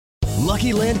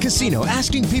Lucky Land Casino,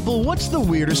 asking people, what's the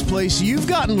weirdest place you've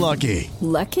gotten lucky?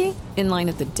 Lucky? In line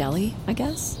at the deli, I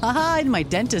guess? Aha, in my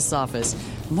dentist's office.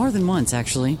 More than once,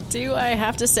 actually. Do I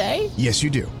have to say? Yes, you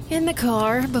do. In the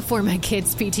car before my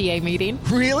kids' PTA meeting.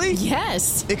 Really?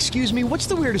 Yes. Excuse me, what's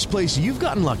the weirdest place you've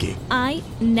gotten lucky? I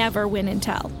never win and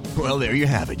tell. Well, there you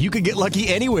have it. You can get lucky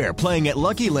anywhere, playing at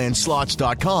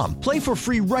LuckyLandSlots.com. Play for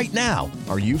free right now.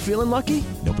 Are you feeling lucky?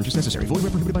 No purchase necessary. Void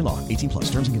where prohibited by law. 18+.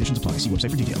 Terms and conditions apply. See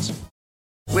website for details.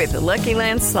 With the Lucky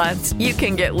Land Slots, you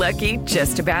can get lucky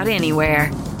just about anywhere.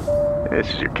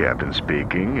 This is your captain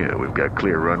speaking. We've got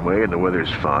clear runway and the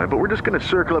weather's fine, but we're just going to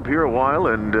circle up here a while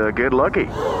and get lucky.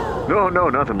 No,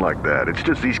 nothing like that. It's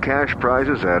just these cash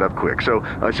prizes add up quick. So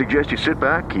I suggest you sit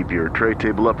back, keep your tray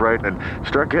table upright, and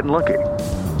start getting lucky.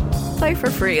 Play for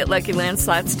free at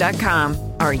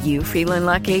LuckyLandSlots.com. Are you feeling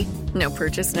lucky? No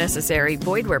purchase necessary.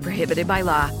 Void where prohibited by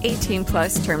law.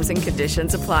 18+ terms and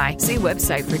conditions apply. See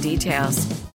website for details.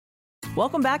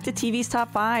 Welcome back to TV's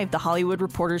Top 5, the Hollywood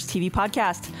Reporters TV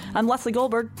podcast. I'm Leslie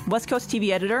Goldberg, West Coast TV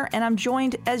editor, and I'm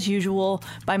joined, as usual,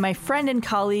 by my friend and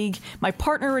colleague, my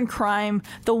partner in crime,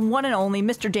 the one and only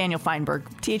Mr. Daniel Feinberg,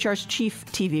 THR's chief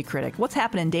TV critic. What's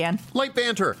happening, Dan? Light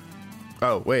banter.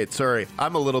 Oh, wait, sorry.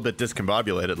 I'm a little bit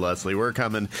discombobulated, Leslie. We're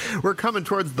coming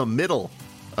towards the middle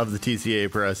of the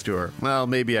TCA press tour. Well,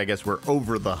 maybe I guess we're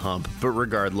over the hump, but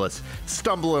regardless,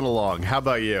 stumbling along. How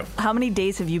about you? How many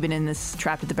days have you been in this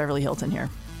trapped at the Beverly Hilton here?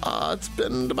 It's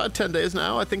been about 10 days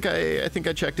now. I think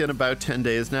I checked in about 10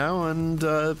 days now, and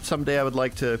someday I would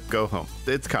like to go home.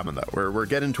 It's coming, though. We're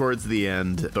getting towards the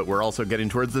end, but we're also getting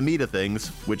towards the meat of things,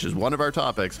 which is one of our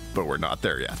topics, but we're not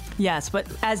there yet. Yes, but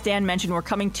as Dan mentioned, we're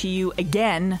coming to you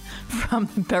again from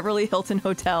Beverly Hilton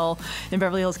Hotel in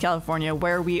Beverly Hills, California,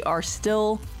 where we are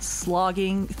still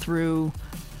slogging through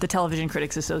the Television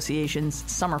Critics Association's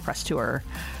summer press tour.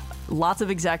 Lots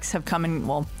of execs have come and,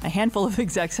 well, a handful of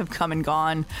execs have come and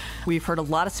gone. We've heard a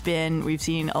lot of spin. We've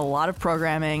seen a lot of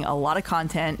programming, a lot of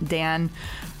content. Dan,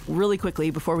 really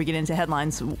quickly, before we get into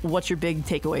headlines, what's your big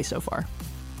takeaway so far?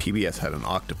 PBS had an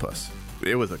octopus.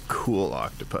 It was a cool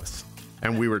octopus.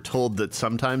 And we were told that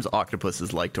sometimes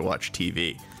octopuses like to watch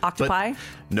TV. Octopi? But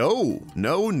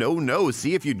no.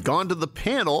 See, if you'd gone to the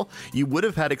panel, you would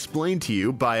have had explained to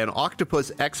you by an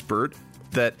octopus expert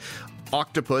that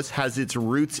octopus has its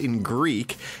roots in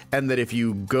Greek, and that if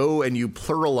you go and you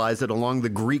pluralize it along the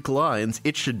Greek lines,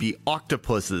 it should be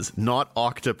octopuses, not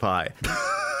octopi.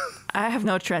 I have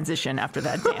no transition after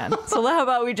that, Dan. So how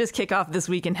about we just kick off this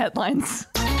week in headlines?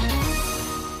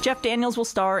 Jeff Daniels will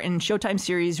star in Showtime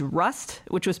series Rust,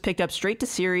 which was picked up straight to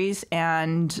series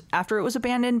and after it was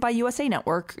abandoned by USA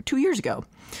Network 2 years ago.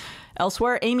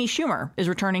 Elsewhere, Amy Schumer is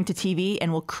returning to TV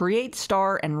and will create,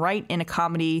 star, and write in a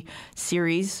comedy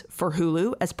series for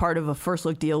Hulu as part of a first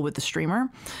look deal with the streamer,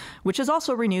 which has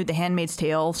also renewed The Handmaid's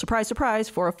Tale, surprise, surprise,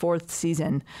 for a fourth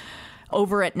season.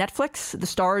 Over at Netflix, the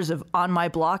stars of On My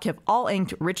Block have all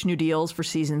inked rich new deals for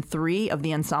season 3 of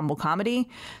the ensemble comedy.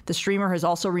 The streamer has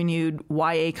also renewed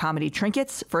YA comedy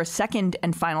Trinkets for a second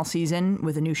and final season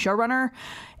with a new showrunner.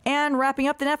 And wrapping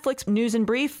up the Netflix news in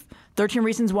brief, 13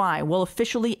 Reasons Why will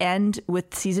officially end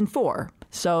with season 4.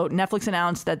 So Netflix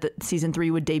announced that season 3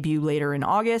 would debut later in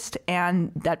August,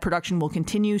 and that production will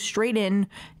continue straight in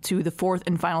to the fourth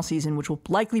and final season, which will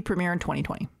likely premiere in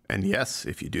 2020. And yes,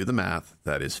 if you do the math,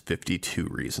 that is 52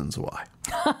 reasons why.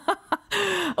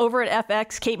 Over at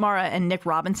FX, Kate Mara and Nick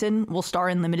Robinson will star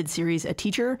in limited series A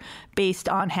Teacher, based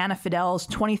on Hannah Fidel's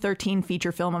 2013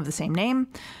 feature film of the same name.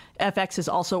 FX has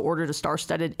also ordered a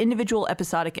star-studded individual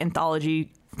episodic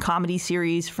anthology comedy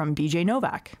series from BJ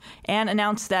Novak, and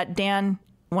announced that, Dan,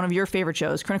 one of your favorite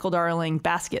shows, critical darling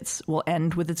Baskets, will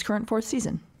end with its current fourth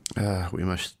season. We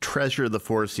must treasure the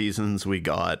 4 seasons we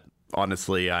got.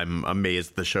 Honestly, I'm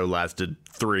amazed the show lasted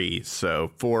 3,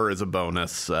 so 4 is a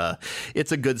bonus.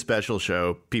 It's a good special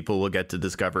show. People will get to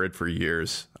discover it for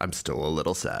years. I'm still a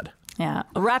little sad. Yeah.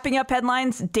 Wrapping up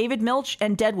headlines, David Milch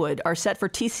and Deadwood are set for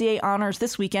TCA honors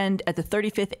this weekend at the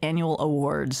 35th Annual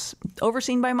Awards,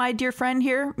 overseen by my dear friend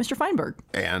here, Mr. Feinberg.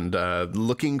 And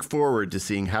looking forward to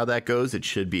seeing how that goes. It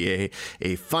should be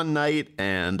a fun night,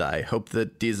 and I hope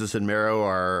that Desus and Mero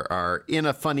are in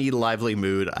a funny, lively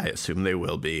mood. I assume they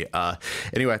will be.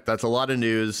 Anyway, that's a lot of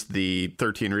news. The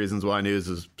 13 Reasons Why news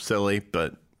is silly,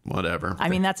 but whatever. I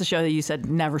mean, that's a show that you said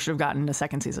never should have gotten a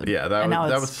second season. Yeah, that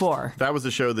was 4. That was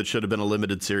a show that should have been a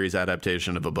limited series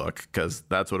adaptation of a book, because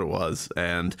that's what it was.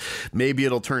 And maybe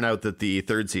it'll turn out that the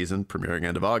third season, premiering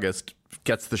end of August,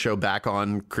 gets the show back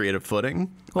on creative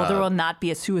footing. Well, there will not be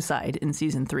a suicide in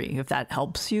season 3, if that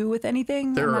helps you with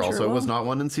anything. There also was not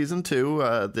one in season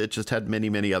 2. It just had many,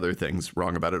 many other things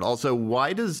wrong about it. Also,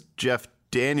 why does Jeff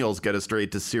Daniels get a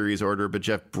straight to series order, but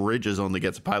Jeff Bridges only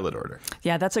gets a pilot order?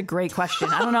 Yeah, that's a great question.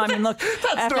 I don't know. I mean, look,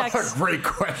 that's FX, not a great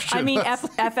question. I mean,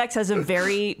 FX has a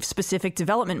very specific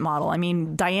development model. I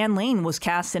mean, Diane Lane was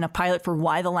cast in a pilot for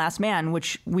Y: The Last Man,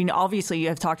 which we obviously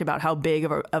have talked about how big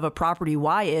of a property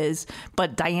Y is,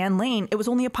 but Diane Lane, it was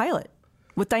only a pilot.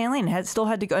 With Diane Lane, still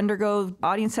had to undergo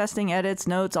audience testing, edits,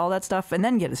 notes, all that stuff, and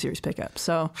then get a series pickup.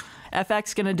 So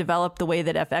FX going to develop the way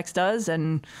that FX does,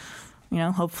 and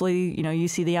hopefully, you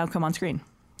see the outcome on screen.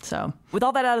 So with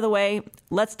all that out of the way,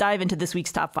 let's dive into this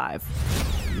week's top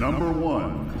 5. Number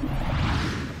 1.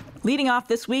 Leading off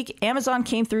this week, Amazon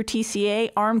came through TCA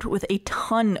armed with a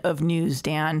ton of news,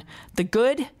 Dan. The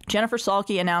good, Jennifer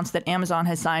Salke announced that Amazon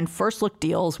has signed first look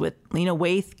deals with Lena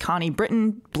Waithe, Connie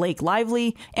Britton, Blake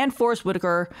Lively, and Forrest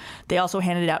Whitaker. They also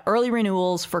handed out early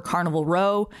renewals for Carnival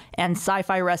Row and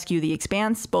Sci-Fi Rescue: The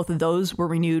Expanse. Both of those were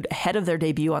renewed ahead of their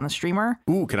debut on the streamer.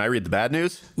 Ooh, can I read the bad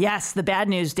news? Yes, the bad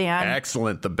news, Dan.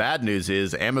 Excellent. The bad news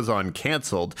is Amazon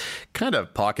canceled, kind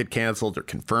of pocket canceled or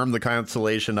confirmed the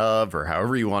cancellation of, or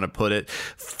however you want to put it,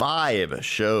 5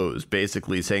 shows,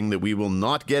 basically saying that we will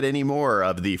not get any more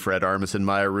of the Fred Armisen,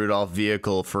 Maya Rudolph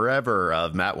vehicle forever,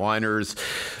 of Matt Weiner's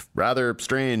Rather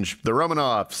Strange, The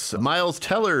Romanoffs, Miles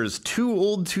Teller's Too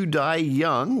Old to Die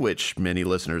Young, which many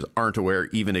listeners aren't aware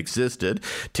even existed,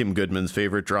 Tim Goodman's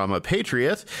favorite drama,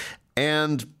 Patriot,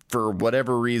 and for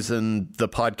whatever reason, the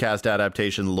podcast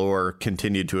adaptation lore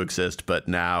continued to exist, but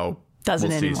now doesn't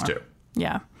will anymore. Cease to.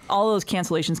 Yeah. All those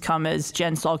cancellations come as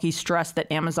Jen Salke stressed that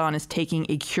Amazon is taking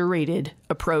a curated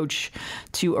approach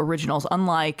to originals,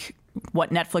 unlike what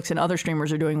Netflix and other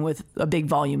streamers are doing with a big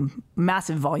volume,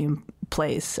 massive volume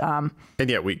plays. And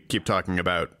yet we keep talking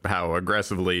about how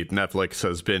aggressively Netflix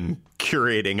has been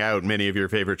curating out many of your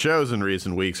favorite shows in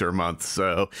recent weeks or months.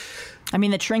 So, I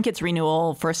mean, the Trinkets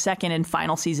renewal for a second and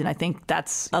final season, I think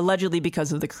that's allegedly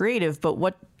because of the creative. But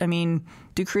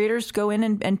do creators go in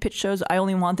and pitch shows? I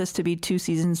only want this to be 2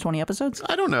 seasons, 20 episodes?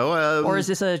 I don't know. Or is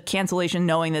this a cancellation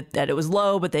knowing that it was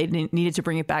low, but they needed to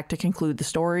bring it back to conclude the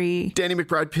story? Danny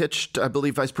McBride pitched, I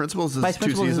believe, Vice Principals as 2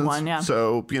 seasons. Is one, yeah.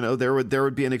 So, there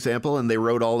would be an example, and they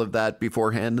wrote all of that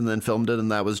beforehand and then filmed it,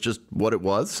 and that was just what it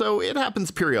was. So it happens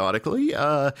periodically,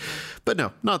 but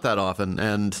no, not that often,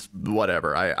 and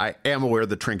whatever. I am aware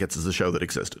that Trinkets is a show that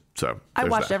existed. So I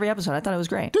watched every episode. I thought it was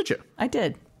great. Did you? I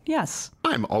did. Yes.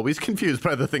 I'm always confused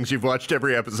by the things you've watched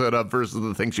every episode of versus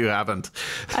the things you haven't.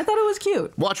 I thought it was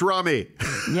cute. Watch Rami.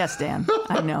 Yes, Dan.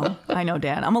 I know,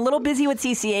 Dan. I'm a little busy with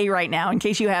CCA right now, in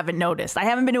case you haven't noticed. I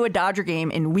haven't been to a Dodger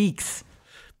game in weeks.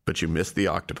 But you missed the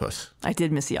octopus. I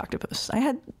did miss the octopus. I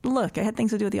had things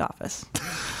to do at the office.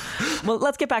 Well,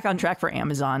 let's get back on track for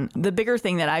Amazon. The bigger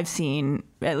thing that I've seen,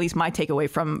 at least my takeaway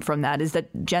from that, is that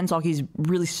Jen Salke's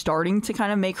really starting to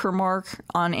kind of make her mark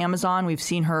on Amazon. We've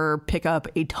seen her pick up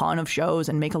a ton of shows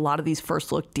and make a lot of these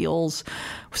first look deals,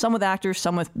 some with actors,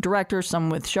 some with directors,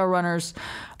 some with showrunners.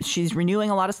 She's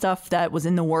renewing a lot of stuff that was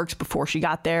in the works before she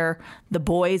got there. The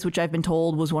Boys, which I've been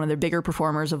told was one of their bigger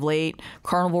performers of late.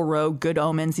 Carnival Row, Good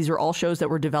Omens. These are all shows that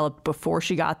were developed before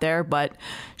she got there, but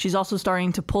she's also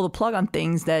starting to pull the plug on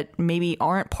things that maybe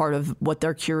aren't part of what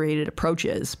their curated approach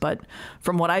is. But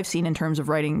from what I've seen in terms of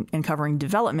writing and covering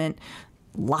development,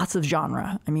 lots of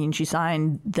genre. I mean, she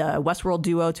signed the Westworld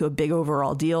duo to a big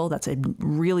overall deal. That's a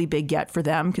really big get for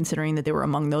them, considering that they were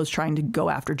among those trying to go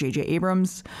after J.J.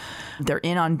 Abrams. They're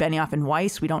in on Benioff and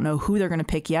Weiss. We don't know who they're going to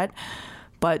pick yet.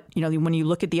 But, when you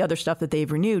look at the other stuff that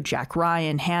they've renewed, Jack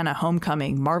Ryan, Hannah,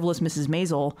 Homecoming, Marvelous Mrs.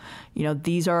 Maisel,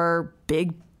 these are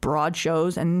big, broad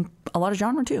shows and a lot of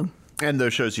genre, too. And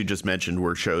those shows you just mentioned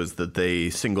were shows that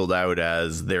they singled out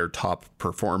as their top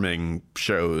performing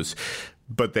shows,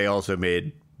 but they also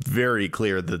made very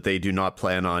clear that they do not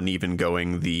plan on even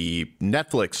going the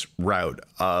Netflix route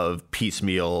of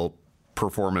piecemeal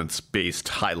performance-based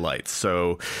highlights.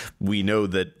 So we know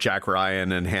that Jack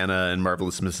Ryan and Hannah and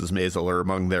Marvelous Mrs. Maisel are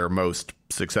among their most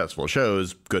successful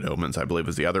shows. Good Omens, I believe,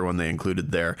 was the other one they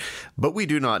included there. But we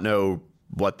do not know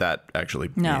what that actually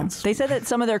means. They said that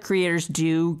some of their creators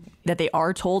that they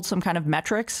are told some kind of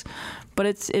metrics, but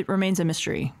it remains a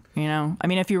mystery. I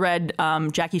mean, if you read,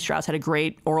 Jackie Strauss had a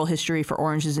great oral history for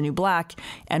Orange is the New Black.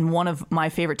 And one of my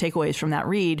favorite takeaways from that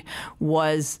read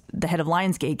was the head of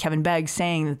Lionsgate, Kevin Beggs,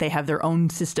 saying that they have their own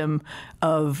system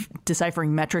of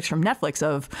deciphering metrics from Netflix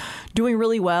of doing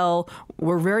really well.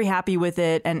 We're very happy with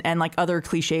it. And like other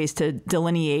cliches to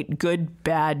delineate good,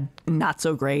 bad, not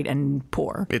so great, and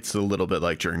poor. It's a little bit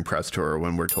like during press tour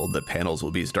when we're told that panels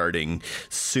will be starting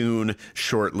soon,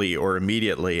 shortly, or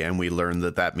immediately. And we learn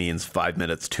that means 5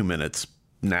 minutes, 2 minutes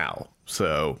now.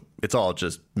 So It's all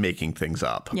just making things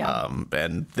up. Yeah.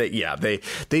 And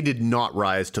they did not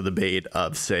rise to the bait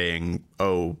of saying,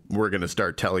 oh, we're going to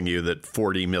start telling you that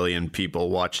 40 million people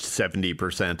watched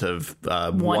 70%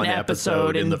 of one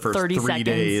episode in the first 3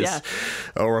 days,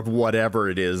 or of whatever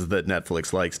it is that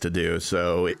Netflix likes to do.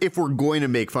 So if we're going to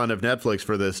make fun of Netflix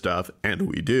for this stuff, and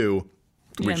we do,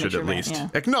 we should at least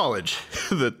acknowledge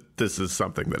that this is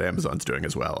something that Amazon's doing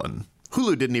as well. And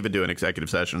Hulu didn't even do an executive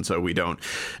session, so we don't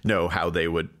know how they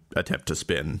would attempt to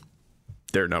spin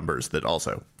their numbers that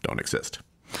also don't exist.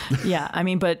 Yeah, I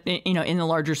mean, but, you know, in the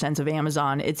larger sense of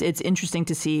Amazon, it's interesting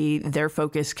to see their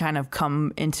focus kind of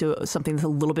come into something that's a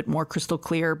little bit more crystal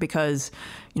clear because,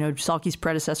 you know, Salki's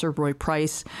predecessor, Roy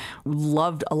Price,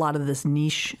 loved a lot of this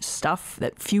niche stuff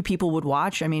that few people would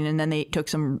watch. I mean, and then they took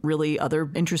some really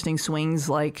other interesting swings,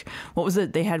 like, what was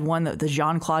it? They had one, the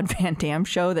Jean-Claude Van Damme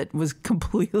show that was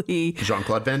completely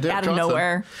Jean-Claude Van Damme out of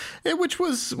nowhere. Which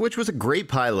was a great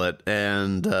pilot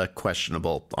and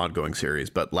questionable ongoing series,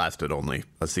 but lasted only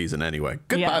a season anyway.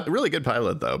 Really good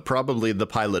pilot, though. Probably the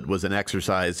pilot was an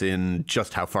exercise in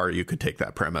just how far you could take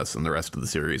that premise, and the rest of the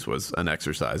series was an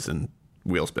exercise in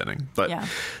wheel spinning. But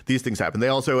these things happen. They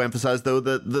also emphasized, though,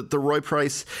 that the Roy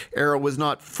Price era was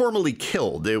not formally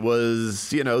killed. It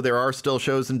was, you know, there are still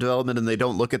shows in development, and they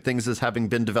don't look at things as having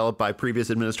been developed by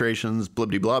previous administrations,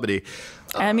 blibbity-blobbity.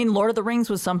 I mean, Lord of the Rings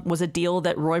was a deal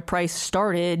that Roy Price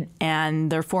started,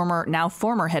 and their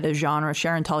former head of genre,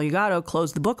 Sharon Tallugato,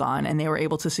 closed the book on, and they were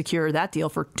able to secure that deal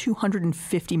for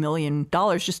 $250 million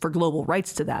just for global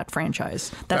rights to that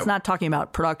franchise. That's not talking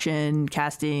about production,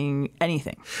 casting,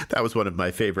 anything. That was one of my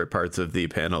favorite parts of the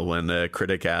panel when a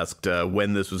critic asked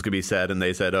when this was going to be set, and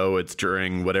they said, oh, it's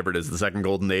during whatever it is, the Second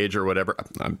Golden Age or whatever.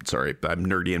 I'm sorry, I'm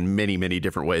nerdy in many, many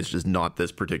different ways, just not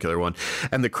this particular one.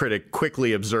 And the critic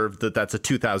quickly observed that that's a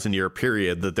 2,000-year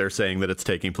period that they're saying that it's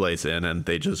taking place in, and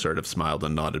they just sort of smiled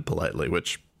and nodded politely,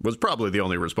 which was probably the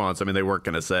only response. I mean, they weren't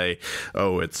going to say,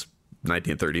 oh, it's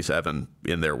 1937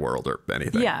 in their world or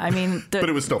anything. Yeah, I mean... but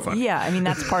it was still fun. Yeah, I mean,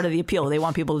 that's part of the appeal. They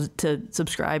want people to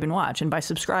subscribe and watch. And by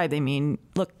subscribe, they mean,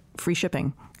 look, free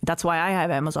shipping. That's why I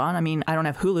have Amazon. I mean, I don't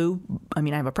have Hulu. I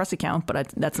mean, I have a Press account, but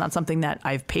that's not something that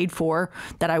I've paid for,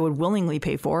 that I would willingly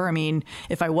pay for. I mean,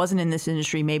 if I wasn't in this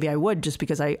industry, maybe I would, just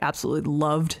because I absolutely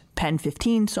loved Pen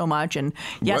 15 so much. And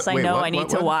yes, I know I need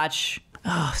to watch...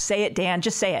 Oh, say it, Dan.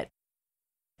 Just say it.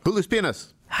 Hulu's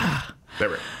penis. There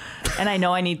we go. And I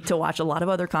know I need to watch a lot of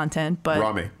other content, but...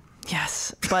 Rami.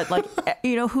 Yes. But, like,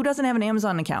 you know, who doesn't have an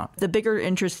Amazon account? The bigger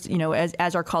interest, you know,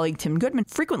 as our colleague Tim Goodman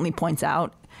frequently points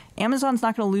out, Amazon's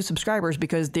not going to lose subscribers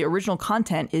because the original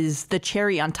content is the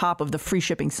cherry on top of the free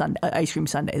shipping ice cream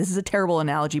sundae. This is a terrible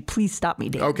analogy. Please stop me,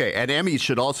 Dan. Okay, and Emmys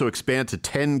should also expand to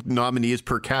 10 nominees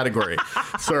per category.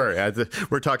 Sorry,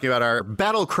 we're talking about our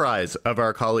battle cries of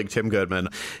our colleague Tim Goodman.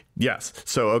 Yes.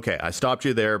 So, okay, I stopped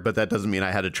you there, but that doesn't mean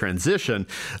I had a transition.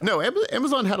 No,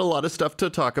 Amazon had a lot of stuff to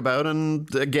talk about.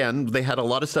 And again, they had a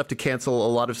lot of stuff to cancel, a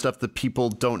lot of stuff that people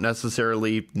don't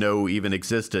necessarily know even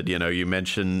existed. You know,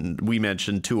 we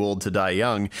mentioned Too Old to Die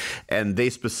Young, and they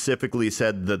specifically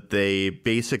said that they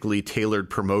basically tailored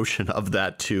promotion of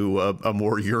that to a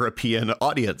more European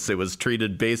audience. It was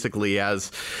treated basically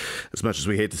as much as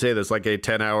we hate to say this, like a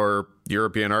 10-hour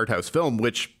European art house film,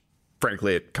 which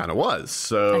frankly, it kind of was.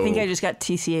 So I think I just got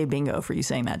TCA bingo for you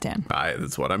saying that, Dan.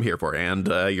 That's what I'm here for. And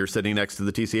you're sitting next to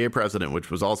the TCA president, which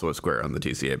was also a square on the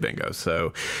TCA bingo.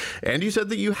 So, and you said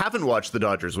that you haven't watched The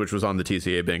Dodgers, which was on the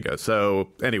TCA bingo. So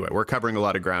anyway, we're covering a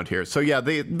lot of ground here. So yeah,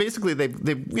 they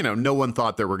you know, no one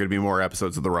thought there were going to be more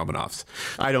episodes of the Romanovs.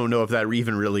 I don't know if that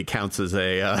even really counts as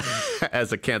a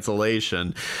as a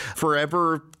cancellation.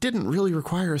 Forever didn't really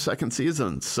require a second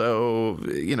season. So,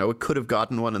 you know, it could have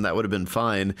gotten one and that would have been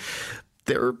fine.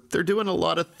 They're doing a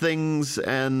lot of things,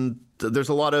 and there's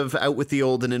a lot of out with the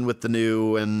old and in with the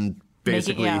new, and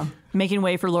basically making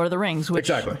way for Lord of the Rings, which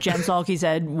exactly. Jen Salke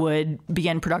said would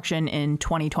begin production in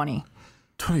 2020.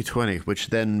 2020, which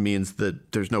then means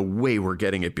that there's no way we're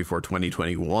getting it before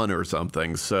 2021 or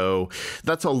something. So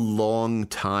that's a long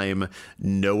time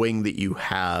knowing that you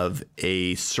have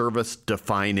a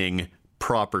service-defining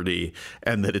property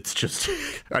and that it's just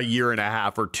a year and a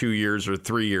half or 2 years or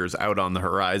 3 years out on the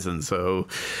horizon. So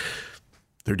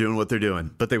they're doing what they're doing.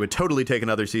 But they would totally take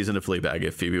another season of Fleabag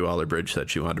if Phoebe Waller-Bridge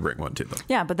said she wanted to bring one to them.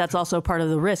 Yeah, but that's also part of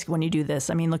the risk when you do this.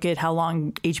 I mean, look at how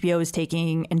long HBO is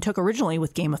taking and took originally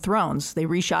with Game of Thrones. They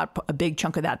reshot a big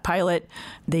chunk of that pilot.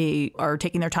 They are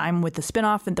taking their time with the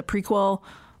spinoff and the prequel.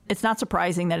 It's not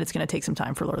surprising that it's going to take some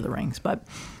time for Lord of the Rings, but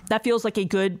that feels like a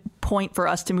good point for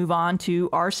us to move on to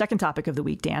our second topic of the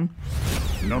week, Dan.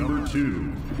 Number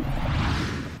 2.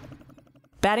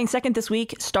 Batting second this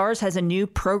week, Starz has a new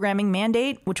programming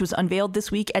mandate, which was unveiled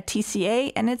this week at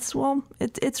TCA, and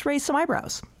it's raised some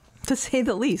eyebrows, to say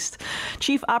the least.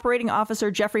 Chief Operating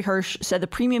Officer Jeffrey Hirsch said the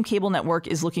premium cable network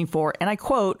is looking for, and I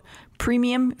quote,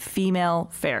 premium female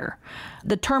fare.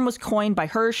 The term was coined by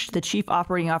Hirsch, the chief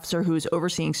operating officer who is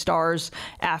overseeing Starz,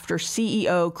 after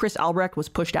CEO Chris Albrecht was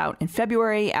pushed out in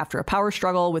February after a power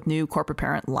struggle with new corporate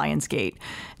parent Lionsgate.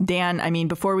 Dan, I mean,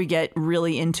 before we get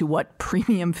really into what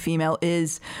premium female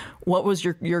is, what was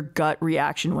your gut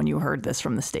reaction when you heard this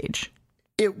from the stage?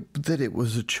 That it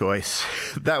was a choice.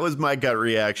 That was my gut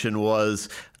reaction. Was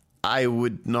I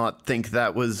would not think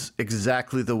that was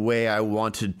exactly the way I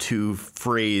wanted to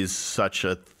phrase such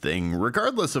a thing,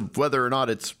 regardless of whether or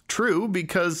not it's true,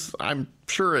 because I'm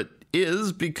sure it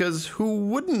is, because who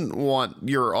wouldn't want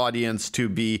your audience to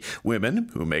be women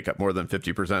who make up more than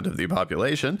 50% of the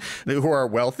population, who are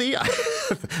wealthy?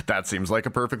 That seems like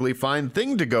a perfectly fine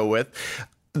thing to go with.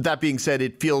 That being said,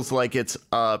 it feels like it's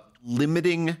a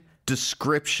limiting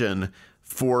description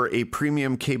for a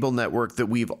premium cable network that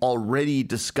we've already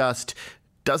discussed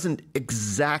doesn't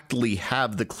exactly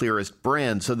have the clearest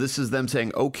brand. So this is them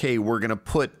saying, okay, we're going to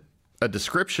put a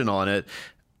description on it,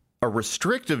 a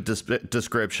restrictive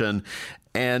description,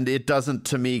 and it doesn't,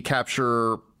 to me,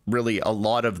 capture really a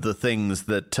lot of the things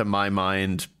that, to my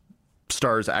mind,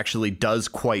 Starz actually does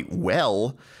quite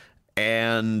well,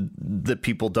 and that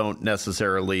people don't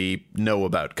necessarily know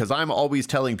about. Because I'm always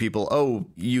telling people, oh,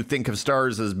 you think of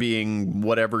Starz as being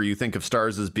whatever you think of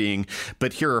Starz as being,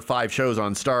 but here are 5 shows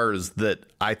on Starz that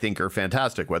I think are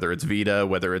fantastic, whether it's Vita,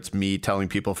 whether it's me telling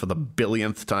people for the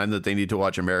billionth time that they need to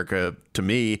watch America to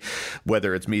Me,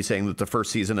 whether it's me saying that the first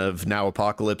season of Now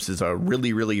Apocalypse is a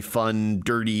really, really fun,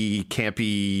 dirty,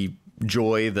 campy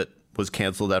joy that was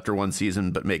canceled after 1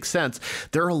 season but makes sense.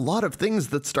 There are a lot of things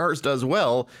that Starz does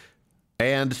well,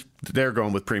 and they're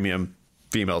going with premium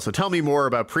female. So tell me more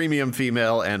about premium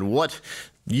female and what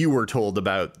you were told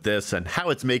about this and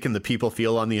how it's making the people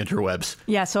feel on the interwebs.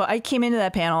 Yeah, so I came into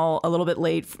that panel a little bit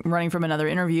late, running from another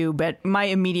interview, but my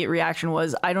immediate reaction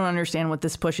was, I don't understand what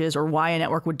this push is or why a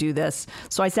network would do this.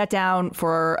 So I sat down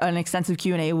for an extensive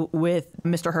Q&A with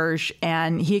Mr. Hirsch,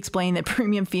 and he explained that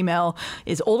premium female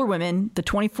is older women, the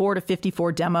 24 to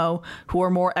 54 demo, who are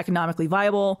more economically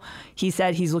viable. He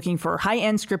said he's looking for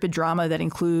high-end scripted drama that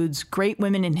includes great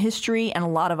women in history and a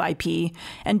lot of IP,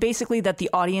 and basically that the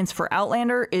audience for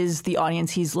Outlander is the audience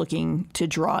he's looking to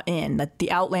draw in, that the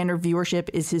Outlander viewership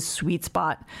is his sweet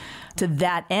spot. To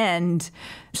that end,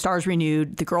 Starz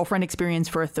renewed The Girlfriend Experience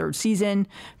for a 3rd season,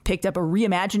 picked up a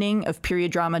reimagining of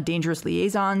period drama Dangerous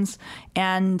Liaisons,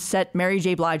 and set Mary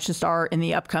J. Blige to star in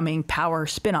the upcoming Power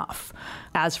spinoff.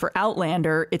 As for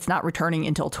Outlander, it's not returning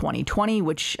until 2020,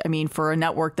 which, I mean, for a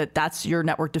network that's your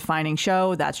network-defining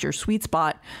show, that's your sweet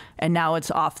spot, and now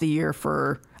it's off the year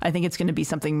for, I think it's going to be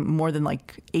something more than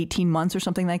like 18 months or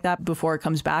something like that before it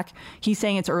comes back. He's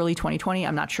saying it's early 2020.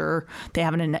 I'm not sure. They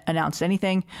haven't announced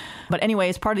anything. But anyway,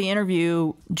 as part of the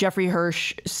interview, Jeffrey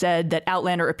Hirsch said that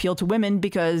Outlander appealed to women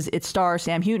because its star,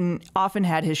 Sam Heughan, often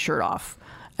had his shirt off.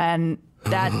 And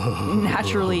that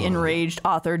naturally enraged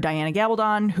author Diana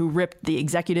Gabaldon, who ripped The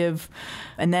Executive.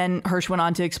 And then Hirsch went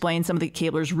on to explain some of the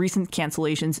cabler's recent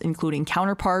cancellations, including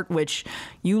Counterpart, which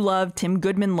you loved, Tim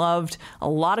Goodman loved. A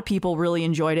lot of people really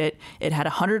enjoyed it. It had a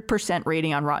 100%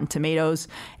 rating on Rotten Tomatoes.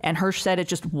 And Hirsch said it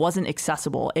just wasn't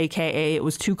accessible, a.k.a. it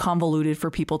was too convoluted for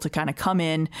people to kind of come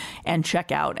in and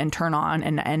check out and turn on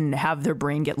and have their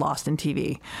brain get lost in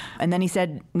TV. And then he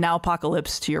said, Now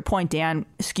Apocalypse, to your point, Dan,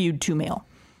 skewed too male.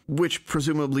 Which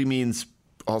presumably means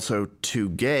also too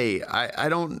gay. I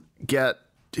don't get,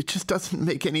 it just doesn't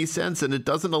make any sense, and it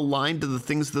doesn't align to the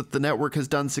things that the network has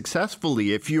done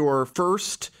successfully. If you're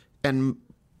first, and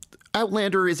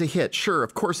Outlander is a hit, sure,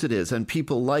 of course it is, and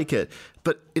people like it,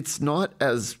 but it's not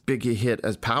as big a hit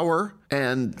as Power.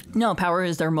 And no, Power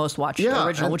is their most watched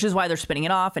original, which is why they're spinning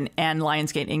it off, and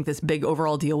Lionsgate inked this big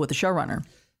overall deal with the showrunner.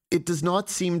 It does not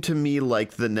seem to me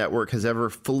like the network has ever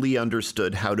fully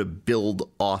understood how to build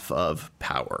off of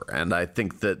Power. And I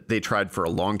think that they tried for a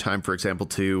long time, for example,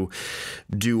 to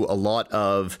do a lot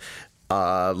of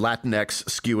Latinx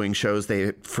skewing shows.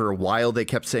 For a while, they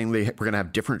kept saying they were going to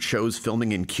have different shows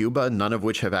filming in Cuba, none of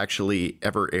which have actually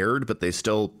ever aired, but they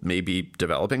still may be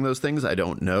developing those things. I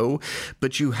don't know.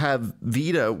 But you have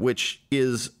Vita, which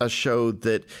is a show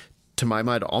that, to my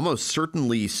mind, almost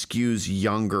certainly skews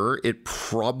younger. It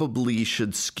probably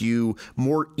should skew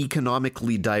more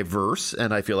economically diverse,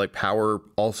 and I feel like Power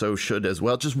also should as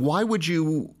well. Just why would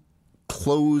you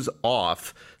close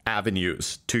off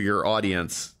avenues to your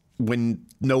audience when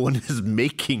no one is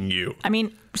making you. I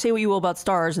mean, say what you will about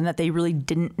Starz and that they really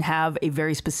didn't have a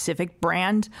very specific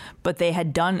brand, but they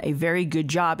had done a very good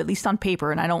job, at least on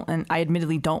paper. And I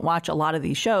admittedly don't watch a lot of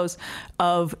these shows,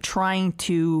 of trying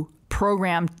to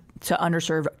program to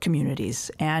underserved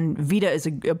communities. And Vida is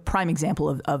a prime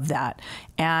example of that.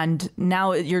 And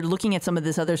now you're looking at some of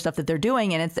this other stuff that they're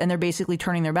doing, and they're basically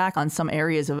turning their back on some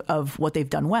areas of what they've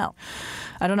done well.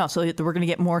 I don't know. So we're going to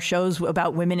get more shows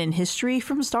about women in history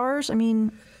from Starz? I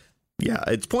mean... Yeah,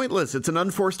 it's pointless. It's an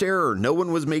unforced error. No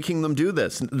one was making them do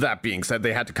this. That being said,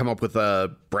 they had to come up with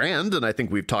a brand, and I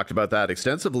think we've talked about that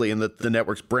extensively, and that the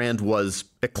network's brand was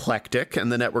eclectic,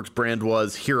 and the network's brand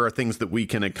was, here are things that we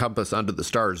can encompass under the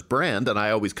Starz brand, and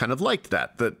I always kind of liked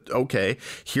that, okay,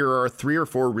 here are 3 or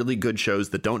 4 really good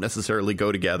shows that don't necessarily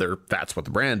go together. That's what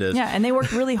the brand is. Yeah, and they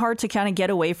worked really hard to kind of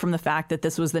get away from the fact that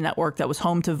this was the network that was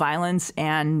home to violence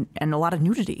and a lot of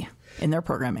nudity in their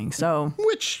programming. So,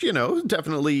 which,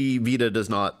 definitely Vida does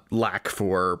not lack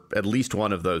for at least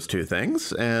one of those two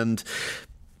things. And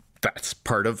that's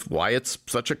part of why it's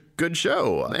such a good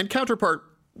show. And Counterpart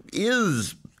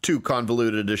is too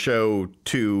convoluted a show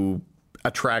to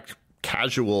attract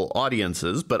casual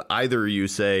audiences, but either you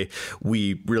say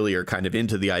we really are kind of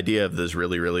into the idea of this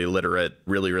really, really literate,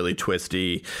 really, really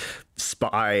twisty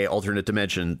spy alternate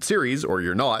dimension series, or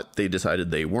you're not. They decided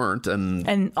they weren't.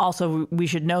 And also we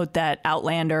should note that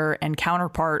Outlander and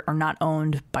Counterpart are not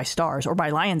owned by Starz or by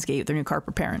Lionsgate, their new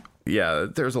corporate parent. Yeah,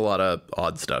 there's a lot of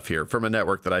odd stuff here from a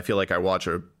network that I feel like I watch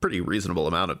a pretty reasonable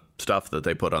amount of stuff that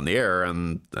they put on the air,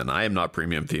 and I am not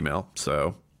premium female,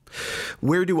 so...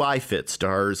 Where do I fit,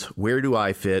 Starz? Where do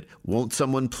I fit? Won't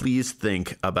someone please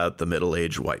think about the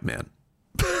middle-aged white man?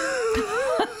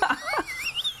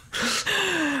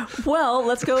 Well,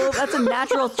 let's go. That's a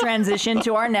natural transition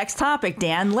to our next topic,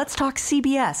 Dan. Let's talk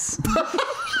CBS.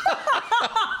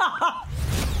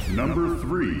 Number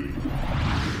 3.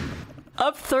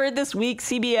 Up third this week,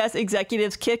 CBS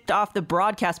executives kicked off the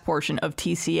broadcast portion of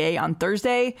TCA on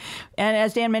Thursday. And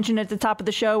as Dan mentioned at the top of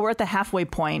the show, we're at the halfway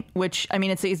point, which, I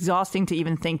mean, it's exhausting to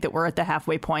even think that we're at the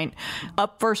halfway point.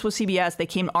 Up first was CBS. They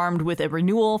came armed with a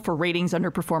renewal for ratings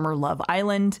underperformer Love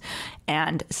Island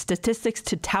and statistics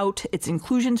to tout its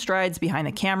inclusion strides behind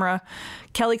the camera.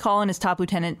 Kelly Call and his top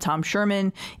lieutenant, Tom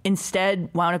Sherman, instead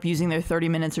wound up using their 30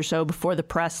 minutes or so before the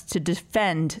press to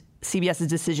defend CBS's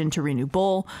decision to renew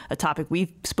Bull, a topic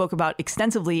we spoke about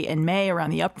extensively in May around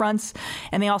the upfronts.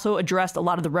 And they also addressed a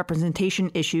lot of the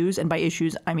representation issues, and by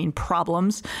issues, I mean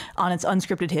problems, on its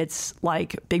unscripted hits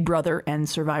like Big Brother and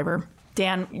Survivor.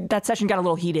 Dan, that session got a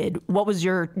little heated. What was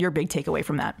your big takeaway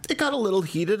from that? It got a little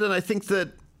heated, and I think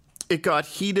that it got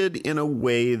heated in a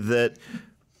way that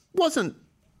wasn't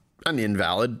an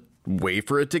invalid way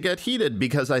for it to get heated,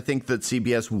 because I think that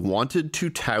CBS wanted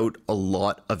to tout a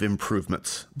lot of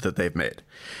improvements that they've made.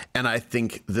 And I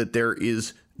think that there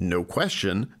is no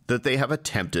question that they have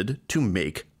attempted to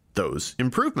make those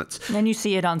improvements. And you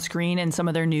see it on screen in some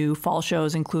of their new fall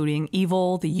shows, including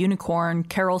Evil, The Unicorn,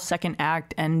 Carol's Second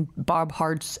Act, and Bob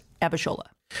Hart's Abishola.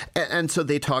 And so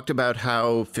they talked about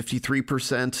how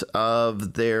 53%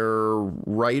 of their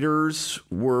writers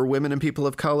were women and people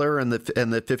of color, and that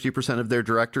 50% of their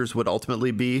directors would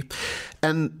ultimately be.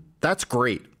 And that's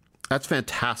great. That's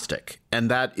fantastic. And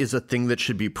that is a thing that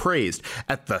should be praised.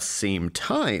 At the same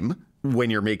time, when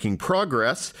you're making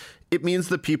progress, it means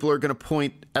that people are going to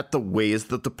point at the ways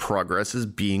that the progress is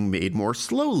being made more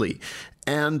slowly.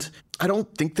 And I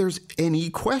don't think there's any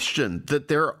question that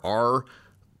there are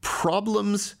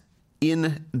problems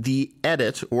in the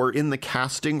edit or in the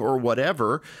casting or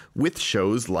whatever with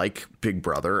shows like Big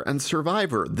Brother and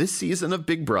Survivor. This season of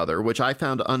Big Brother, which I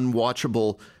found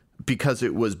unwatchable because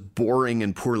it was boring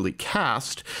and poorly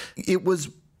cast, it was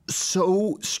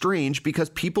so strange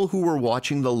because people who were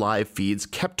watching the live feeds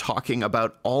kept talking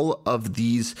about all of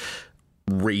these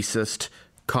racist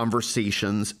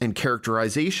conversations and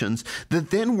characterizations that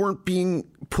then weren't being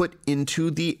put into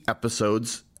the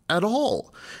episodes at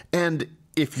all. And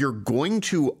if you're going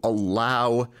to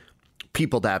allow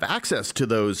people to have access to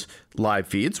those live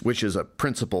feeds, which is a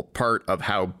principal part of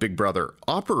how Big Brother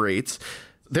operates,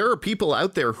 there are people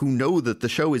out there who know that the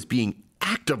show is being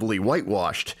actively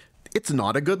whitewashed. It's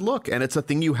not a good look, and it's a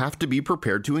thing you have to be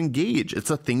prepared to engage. It's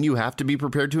a thing you have to be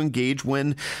prepared to engage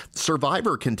when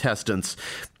Survivor contestants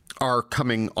are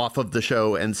coming off of the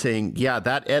show and saying, yeah,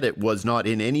 that edit was not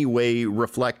in any way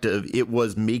reflective. It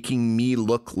was making me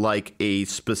look like a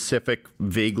specific,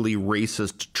 vaguely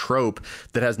racist trope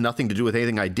that has nothing to do with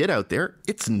anything I did out there.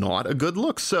 It's not a good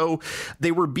look. So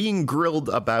they were being grilled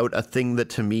about a thing that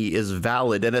to me is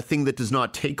valid and a thing that does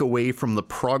not take away from the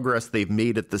progress they've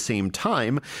made at the same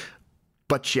time.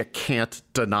 but you can't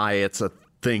deny it's a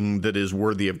thing that is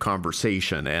worthy of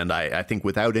conversation. And I think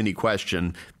without any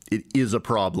question, it is a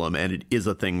problem, and it is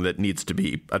a thing that needs to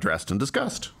be addressed and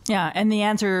discussed. Yeah, and the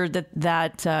answer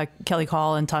that Kelly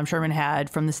Call and Tom Sherman had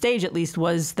from the stage, at least,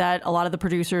 was that a lot of the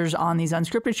producers on these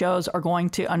unscripted shows are going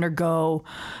to undergo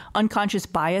unconscious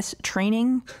bias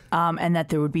training, and that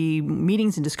there would be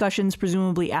meetings and discussions,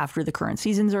 presumably after the current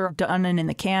seasons are done and in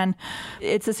the can.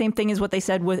 It's the same thing as what they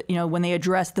said with, when they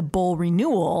addressed the Bull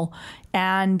renewal.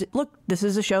 And look, this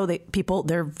is a show that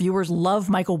their viewers love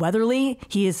Michael Weatherly.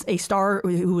 He is a star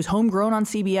who was homegrown on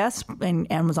CBS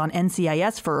and was on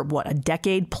NCIS for, a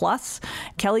decade plus.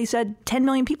 Kelly said 10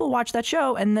 million people watched that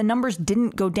show, and the numbers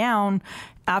didn't go down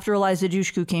after Eliza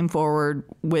Dushku came forward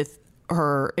with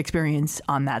her experience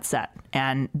on that set.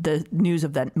 And the news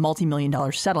of that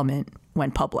multi-million-dollar settlement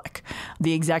went public.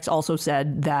 The execs also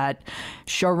said that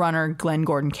showrunner Glenn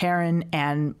Gordon Caron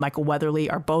and Michael Weatherly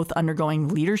are both undergoing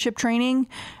leadership training.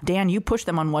 Dan, you pushed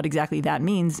them on what exactly that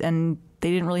means, and they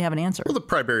didn't really have an answer. Well, the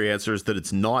primary answer is that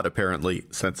it's not apparently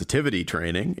sensitivity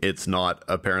training. It's not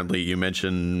apparently, you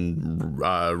mentioned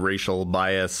racial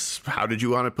bias. How did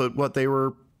you want to put what they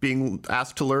were being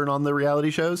asked to learn on the reality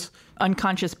shows?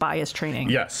 Unconscious bias training.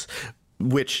 Yes,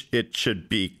 which it should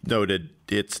be noted,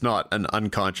 it's not an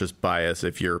unconscious bias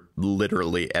if you're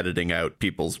literally editing out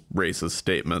people's racist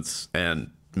statements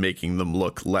and making them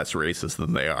look less racist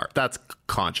than they are. That's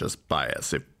conscious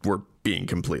bias, if we're being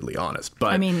completely honest.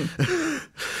 But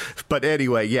but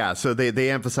anyway, yeah, so they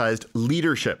emphasized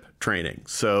leadership training.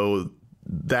 So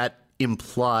that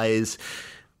implies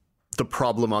the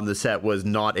problem on the set was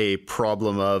not a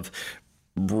problem of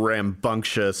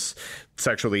rambunctious,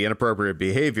 sexually inappropriate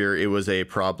behavior. It was a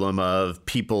problem of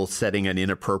people setting an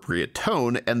inappropriate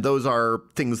tone. And those are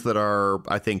things that are,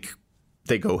 I think,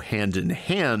 they go hand in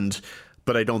hand,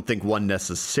 but I don't think one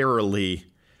necessarily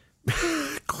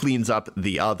cleans up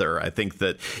the other. I think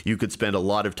that you could spend a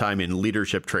lot of time in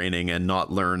leadership training and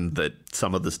not learn that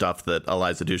some of the stuff that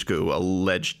Eliza Dushku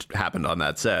alleged happened on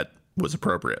that set was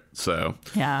appropriate. So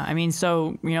yeah, in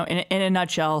a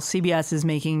nutshell, CBS is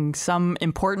making some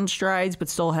important strides, but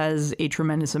still has a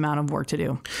tremendous amount of work to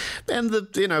do. And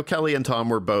Kelly and Tom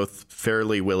were both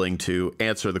fairly willing to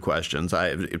answer the questions.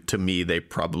 To me, they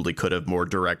probably could have more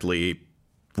directly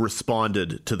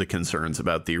responded to the concerns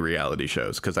about the reality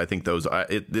shows, because I think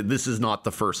this is not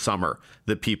the first summer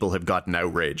that people have gotten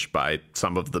outraged by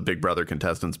some of the Big Brother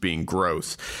contestants being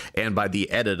gross, and by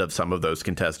the edit of some of those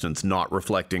contestants not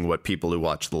reflecting what people who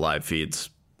watch the live feeds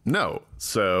know.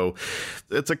 So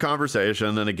it's a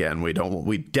conversation, and again,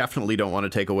 we definitely don't want to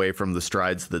take away from the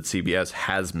strides that CBS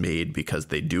has made, because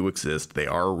they do exist, they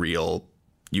are real,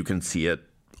 you can see it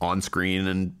on screen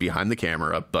and behind the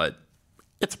camera, but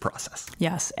it's a process.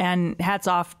 Yes. And hats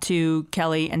off to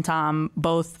Kelly and Tom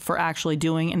both for actually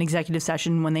doing an executive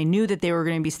session when they knew that they were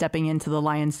going to be stepping into the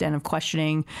lion's den of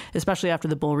questioning, especially after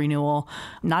the Bull renewal.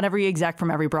 Not every exec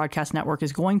from every broadcast network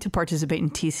is going to participate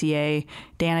in TCA.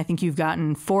 Dan, I think you've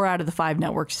gotten 4 out of the 5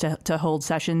 networks to hold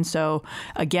sessions. So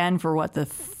again, for the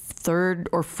third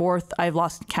or fourth, I've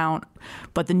lost count,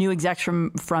 but the new execs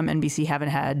from NBC haven't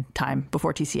had time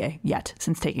before TCA yet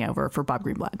since taking over for Bob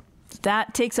Greenblatt.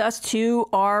 That takes us to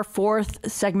our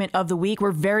 4th segment of the week.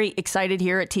 We're very excited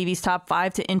here at TV's Top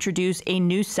 5 to introduce a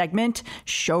new segment,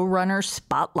 Showrunner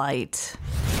Spotlight.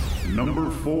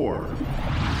 Number 4.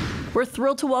 We're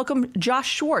thrilled to welcome Josh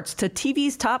Schwartz to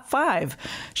TV's Top 5.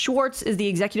 Schwartz is the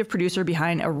executive producer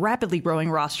behind a rapidly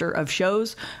growing roster of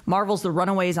shows: Marvel's The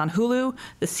Runaways on Hulu,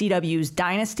 the CW's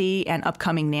Dynasty, and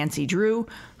upcoming Nancy Drew,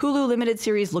 Hulu limited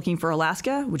series Looking for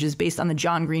Alaska, which is based on the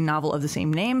John Green novel of the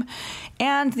same name,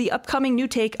 and the upcoming new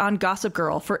take on Gossip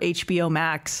Girl for HBO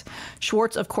Max.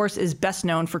 Schwartz, of course, is best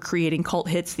known for creating cult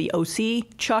hits The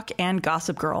OC, Chuck, and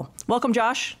Gossip Girl. Welcome,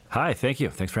 Josh. Hi, thank you.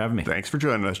 Thanks for having me. Thanks for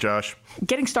joining us, Josh.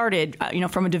 Getting started,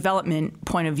 from a development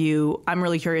point of view, I'm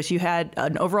really curious. You had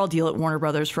an overall deal at Warner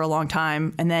Brothers for a long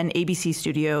time, and then ABC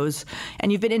Studios, and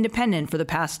you've been independent for the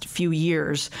past few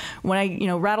years. When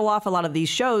I, rattle off a lot of these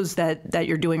shows that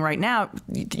you're doing right now,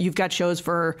 you've got shows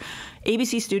for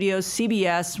ABC Studios,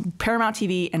 CBS, Paramount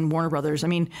TV, and Warner Brothers.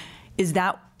 Is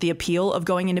that the appeal of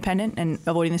going independent and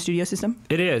avoiding the studio system?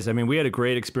 It is. We had a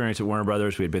great experience at Warner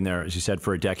Brothers. We had been there, as you said,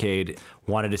 for a decade,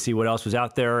 wanted to see what else was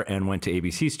out there, and went to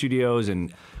ABC Studios,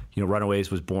 and Runaways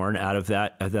was born out of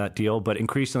that deal. But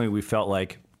increasingly, we felt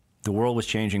like the world was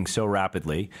changing so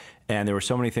rapidly, and there were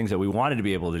so many things that we wanted to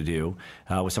be able to do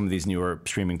with some of these newer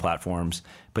streaming platforms,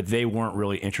 but they weren't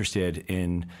really interested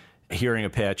in hearing a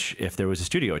pitch if there was a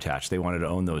studio attached. They wanted to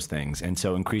own those things. And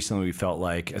so increasingly we felt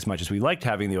like, as much as we liked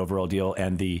having the overall deal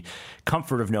and the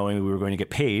comfort of knowing we were going to get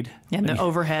paid. And the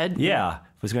overhead. Yeah.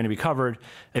 was going to be covered,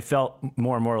 it felt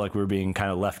more and more like we were being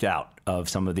kind of left out of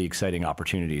some of the exciting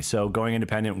opportunities. So going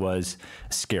independent was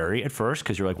scary at first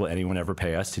because you're like, will anyone ever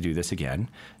pay us to do this again?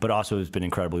 But also it's been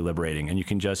incredibly liberating. And you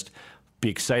can just be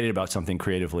excited about something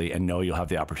creatively and know you'll have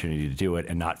the opportunity to do it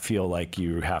and not feel like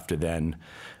you have to then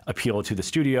appeal to the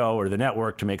studio or the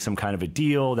network to make some kind of a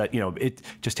deal that, it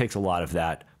just takes a lot of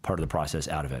that part of the process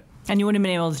out of it. And you wouldn't have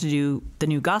been able to do the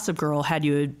new Gossip Girl had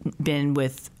you been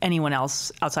with anyone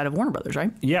else outside of Warner Brothers,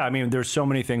 right? Yeah, I mean, there's so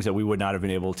many things that we would not have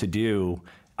been able to do.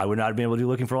 I would not have been able to do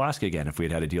Looking for Alaska again if we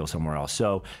had had a deal somewhere else.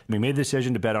 So we made the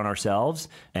decision to bet on ourselves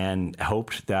and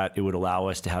hoped that it would allow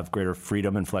us to have greater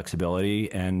freedom and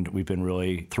flexibility. And we've been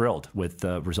really thrilled with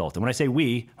the result. And when I say we,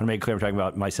 I want to make it clear I'm talking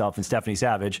about myself and Stephanie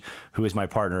Savage, who is my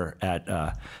partner at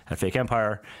Fake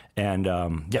Empire. And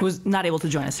who's not able to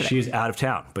join us today. She's out of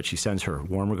town, but she sends her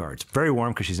warm regards. Very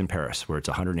warm because she's in Paris, where it's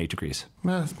 108 degrees.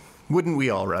 Wouldn't we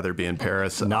all rather be in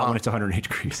Paris? Not when it's 108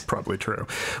 degrees. Probably true.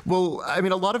 Well, I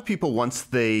mean, a lot of people, once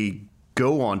they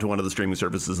go on to one of the streaming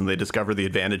services and they discover the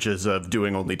advantages of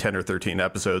doing only 10 or 13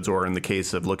 episodes, or in the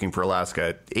case of Looking for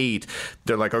Alaska, 8,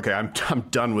 they're like, okay, I'm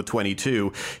done with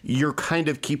 22. You're kind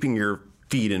of keeping your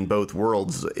feet in both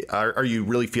worlds. Are you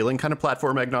really feeling kind of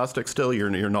platform agnostic still?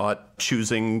 You're not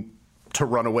choosing to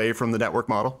run away from the network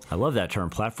model? I love that term,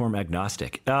 platform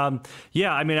agnostic.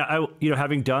 Yeah, I mean,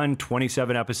 having done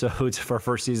 27 episodes for our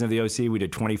first season of The OC, we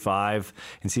did 25.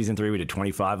 In season 3, we did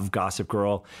 25 of Gossip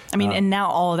Girl. I mean, and now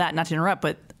all of that, not to interrupt,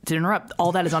 but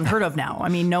all that is unheard of now. I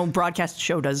mean, no broadcast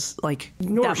show does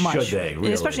Nor that much. Should they,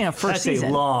 really. Especially in a first season.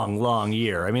 That's a long, long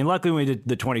year. I mean, luckily when we did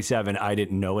the 27, I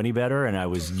didn't know any better and I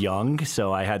was young,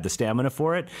 so I had the stamina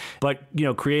for it. But,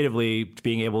 creatively,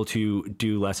 being able to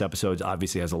do less episodes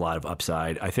obviously has a lot of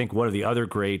upside. I think one of the other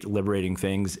great liberating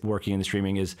things working in the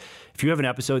streaming is if you have an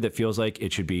episode that feels like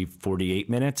it should be 48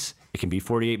 minutes, it can be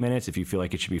 48 minutes. If you feel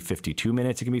like it should be 52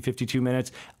 minutes, it can be 52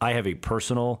 minutes. I have a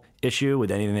personal issue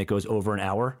with anything that goes over an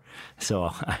hour. So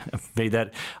I've made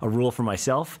that a rule for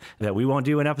myself that we won't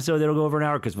do an episode that'll go over an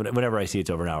hour because whenever I see it's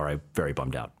over an hour, I'm very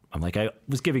bummed out. I'm like, I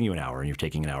was giving you an hour and you're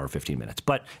taking an hour, 15 minutes.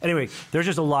 But anyway, there's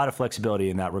just a lot of flexibility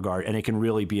in that regard, and it can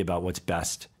really be about what's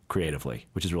best creatively,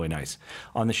 which is really nice.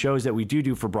 On the shows that we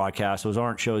do for broadcast, those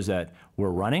aren't shows that we're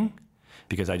running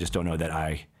because I just don't know that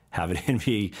I have it in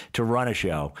me to run a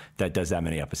show that does that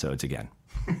many episodes again.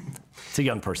 It's a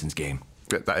young person's game.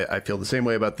 I feel the same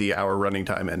way about the hour running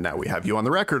time, and now we have you on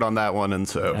the record on that one,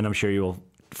 and I'm sure you will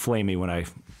flame me when I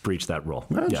breach that rule.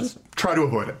 Yes. Just try to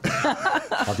avoid it.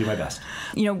 I'll do my best.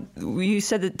 You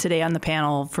said that today on the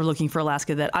panel for Looking for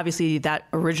Alaska that obviously that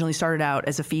originally started out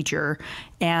as a feature,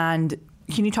 and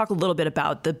can you talk a little bit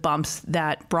about the bumps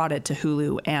that brought it to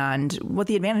Hulu and what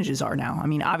the advantages are now? I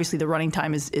mean, obviously the running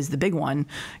time is the big one.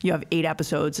 You have 8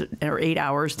 episodes or 8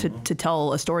 hours to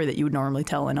tell a story that you would normally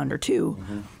tell in under 2.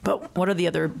 Mm-hmm. But what are the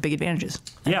other big advantages?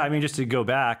 Yeah, I mean, just to go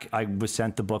back, I was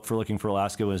sent the book for Looking for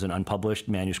Alaska. It was an unpublished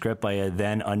manuscript by a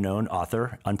then unknown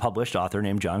unpublished author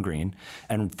named John Green,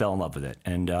 and fell in love with it.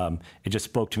 And it just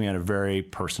spoke to me on a very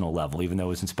personal level. Even though it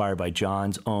was inspired by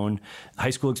John's own high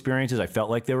school experiences, I felt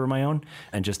like they were my own.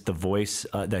 And just the voice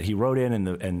that he wrote in,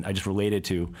 and I just related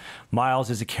to Miles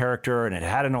as a character, and it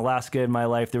had an Alaska in my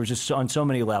life. There was just on so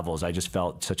many levels, I just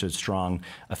felt such a strong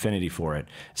affinity for it.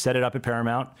 Set it up at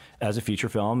Paramount as a feature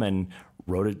film and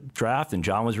wrote a draft, and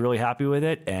John was really happy with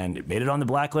it, and it made it on the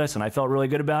blacklist, and I felt really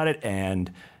good about it,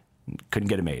 and couldn't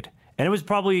get it made. And it was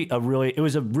probably a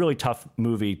really tough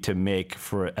movie to make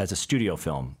as a studio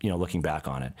film, looking back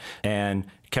on it. And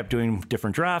kept doing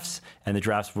different drafts, and the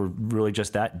drafts were really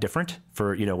just that different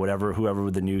for,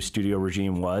 whoever the new studio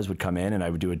regime would come in, and I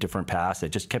would do a different pass. It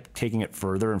just kept taking it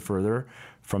further and further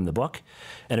from the book.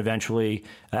 And eventually,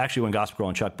 actually when Gossip Girl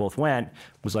and Chuck both went,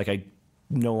 was like I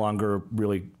no longer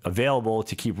really available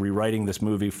to keep rewriting this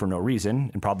movie for no reason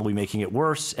and probably making it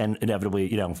worse and inevitably,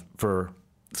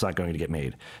 it's not going to get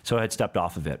made. So I had stepped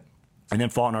off of it. And then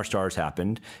Fault in Our Stars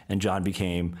happened, and John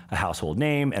became a household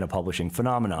name and a publishing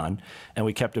phenomenon. And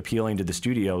we kept appealing to the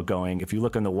studio going, if you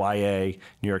look on the YA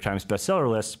New York Times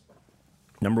bestseller list,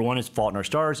 number 1 is Fault in Our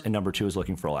Stars, and number 2 is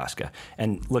Looking for Alaska.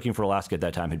 And Looking for Alaska at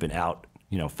that time had been out,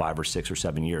 5 or 6 or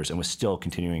 7 years and was still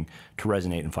continuing to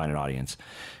resonate and find an audience.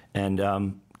 And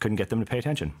couldn't get them to pay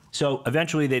attention. So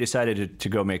eventually they decided to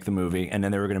go make the movie, and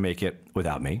then they were going to make it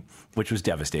without me, which was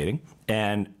devastating.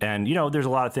 And there's a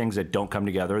lot of things that don't come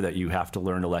together that you have to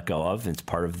learn to let go of. It's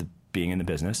part of being in the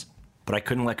business. But I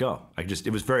couldn't let go.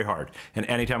 It was very hard. And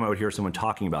anytime I would hear someone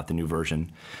talking about the new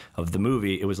version of the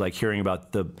movie, it was like hearing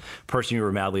about the person you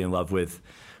were madly in love with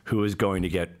who was going to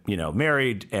get,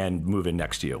 married and move in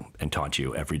next to you and taunt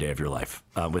you every day of your life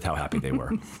with how happy they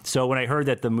were. So when I heard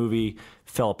that the movie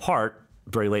fell apart,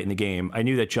 very late in the game, I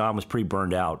knew that John was pretty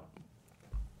burned out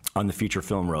on the feature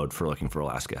film road for Looking for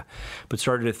Alaska, but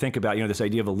started to think about, this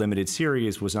idea of a limited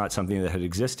series was not something that had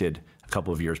existed a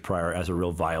couple of years prior as a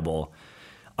real viable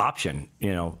option,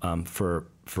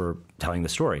 for telling the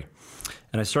story.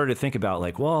 And I started to think about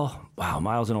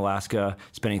Miles in Alaska,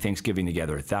 spending Thanksgiving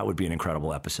together, that would be an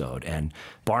incredible episode. And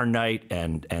Barn Night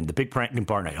and the Big Prank in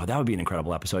Barn Night, that would be an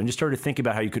incredible episode. And just started to think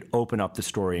about how you could open up the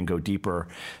story and go deeper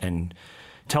and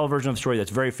tell a version of the story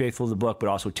that's very faithful to the book, but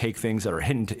also take things that are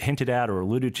hinted at or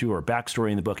alluded to or backstory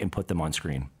in the book and put them on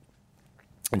screen.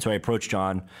 And so I approached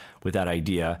John with that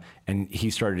idea, and he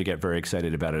started to get very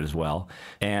excited about it as well.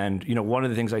 And, one of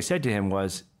the things I said to him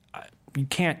was, you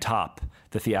can't top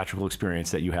the theatrical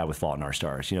experience that you had with Fault in Our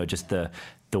Stars. Just the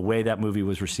way that movie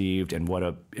was received and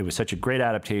it was such a great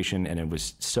adaptation, and it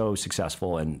was so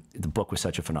successful, and the book was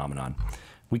such a phenomenon.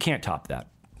 We can't top that.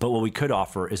 But what we could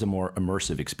offer is a more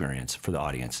immersive experience for the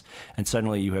audience. And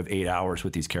suddenly you have 8 hours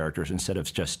with these characters instead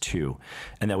of just 2.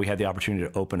 And that we had the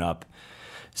opportunity to open up,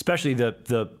 especially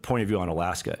the point of view on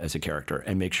Alaska as a character,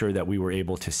 and make sure that we were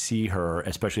able to see her,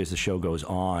 especially as the show goes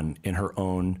on, in her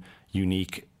own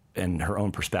unique and her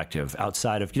own perspective.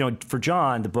 Outside of, for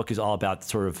John, the book is all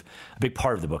about a big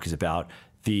part of the book is about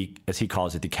the, as he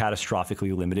calls it, the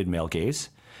catastrophically limited male gaze.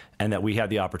 And that we had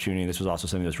the opportunity, and this was also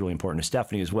something that's really important to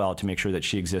Stephanie as well, to make sure that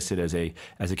she existed as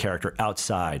a character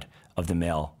outside of the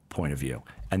male point of view.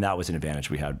 And that was an advantage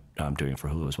we had doing it for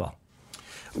Hulu as well.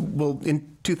 Well,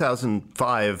 in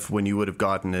 2005, when you would have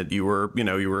gotten it, you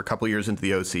were a couple years into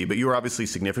the OC, but you were obviously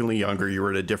significantly younger. You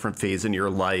were at a different phase in your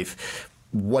life.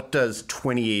 What does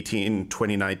 2018,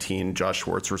 2019 Josh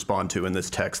Schwartz respond to in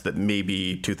this text that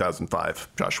maybe 2005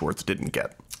 Josh Schwartz didn't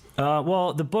get?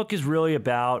 Well, the book is really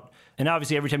about, and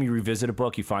obviously every time you revisit a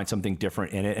book, you find something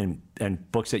different in it,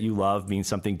 and books that you love mean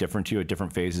something different to you at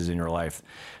different phases in your life.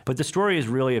 But the story is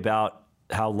really about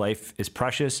how life is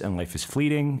precious and life is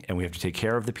fleeting, and we have to take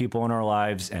care of the people in our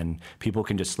lives, and people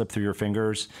can just slip through your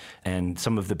fingers. And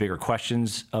some of the bigger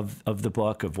questions of the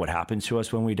book, of what happens to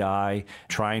us when we die,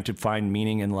 trying to find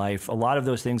meaning in life, a lot of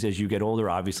those things as you get older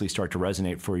obviously start to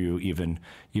resonate for you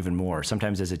even more.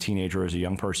 Sometimes as a teenager, as a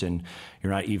young person,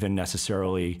 you're not even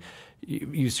necessarily,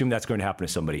 you assume that's going to happen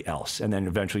to somebody else. And then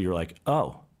eventually you're like,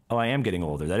 oh, I am getting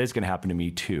older. That is going to happen to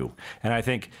me too. And I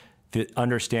think the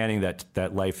understanding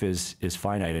that life is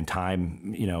finite and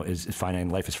time, is finite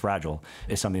and life is fragile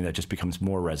is something that just becomes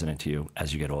more resonant to you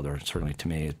as you get older. Certainly to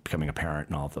me, becoming a parent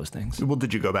and all of those things. Well,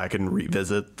 did you go back and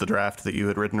revisit the draft that you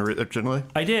had written originally?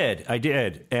 I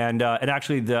did. And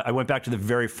actually, I went back to the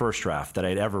very first draft that I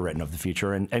had ever written of the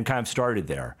feature and kind of started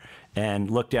there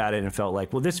and looked at it and felt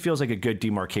like, well, this feels like a good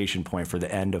demarcation point for the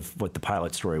end of what the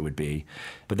pilot story would be.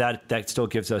 But that still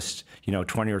gives us,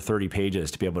 20 or 30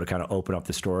 pages to be able to kind of open up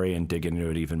the story and dig into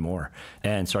it even more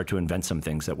and start to invent some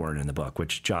things that weren't in the book,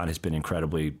 which John has been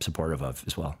incredibly supportive of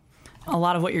as well. A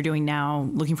lot of what you're doing now,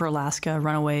 Looking for Alaska,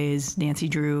 Runaways, Nancy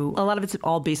Drew, a lot of it's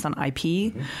all based on IP.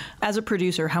 Mm-hmm. As a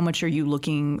producer, how much are you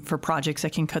looking for projects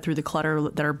that can cut through the clutter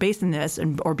that are based in this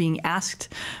or being asked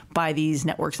by these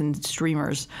networks and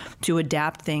streamers to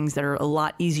adapt things that are a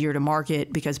lot easier to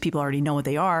market because people already know what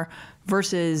they are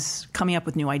versus coming up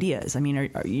with new ideas? I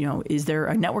mean, is there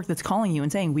a network that's calling you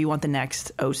and saying, we want the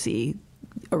next OC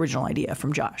original idea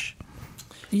from Josh?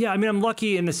 Yeah, I mean, I'm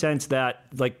lucky in the sense that,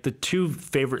 the two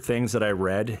favorite things that I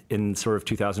read in sort of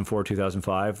 2004,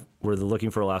 2005 were the Looking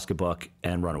for Alaska book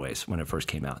and Runaways when it first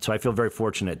came out. So I feel very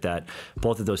fortunate that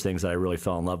both of those things that I really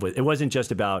fell in love with, it wasn't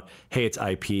just about, hey, it's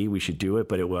IP, we should do it,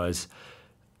 but it was,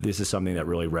 this is something that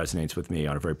really resonates with me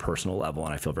on a very personal level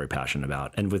and I feel very passionate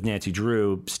about. And with Nancy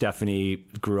Drew, Stephanie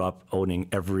grew up owning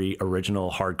every original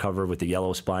hardcover with the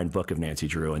yellow spine book of Nancy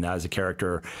Drew. And that is a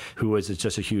character who was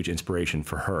just a huge inspiration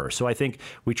for her. So I think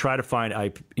we try to find,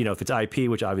 if it's IP,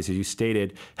 which obviously you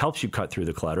stated, helps you cut through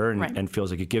the clutter and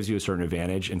feels like it gives you a certain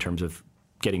advantage in terms of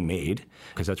getting made,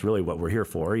 because that's really what we're here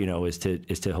for, is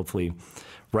to hopefully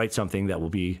write something that will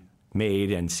be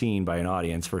made and seen by an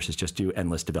audience versus just do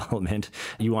endless development.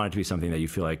 You want it to be something that you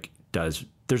feel like there's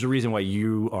a reason why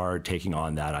you are taking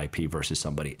on that IP versus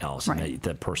somebody else, and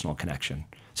that personal connection.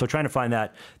 So trying to find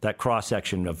that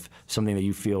cross-section of something that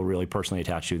you feel really personally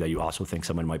attached to that you also think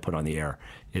someone might put on the air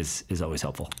is always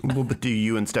helpful. Well, but do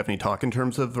you and Stephanie talk in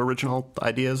terms of original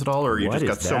ideas at all, or you just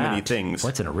got so many things?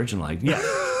 What's an original idea?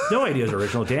 Yeah. No idea is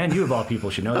original. Dan, you of all people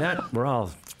should know that. We're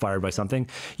all inspired by something.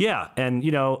 Yeah, and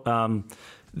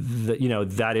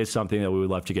that is something that we would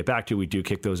love to get back to. We do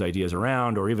kick those ideas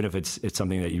around, or even if it's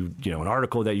something that an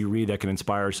article that you read that can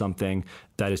inspire something,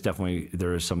 that is definitely,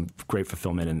 there is some great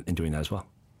fulfillment in doing that as well.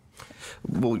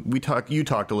 Well, you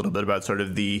talked a little bit about sort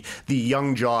of the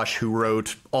young Josh who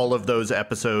wrote all of those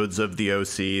episodes of the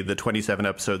OC, the 27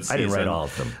 episode season. I didn't write all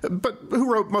of them, but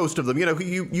who wrote most of them? You know,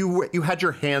 you had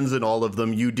your hands in all of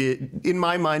them. You did. In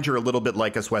my mind, you're a little bit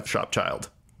like a sweatshop child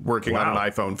working on an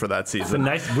iPhone for that season.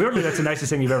 Weirdly, that's the nicest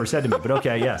thing you've ever said to me. But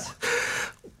okay, yes.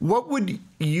 What would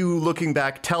you, looking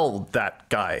back, tell that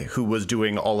guy who was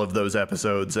doing all of those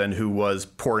episodes and who was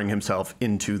pouring himself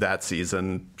into that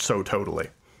season so totally?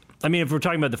 I mean, if we're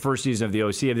talking about the first season of the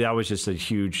OC, that was just a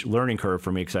huge learning curve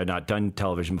for me because I had not done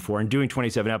television before. And doing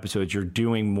 27 episodes, you're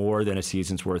doing more than a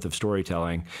season's worth of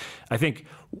storytelling. I think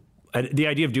the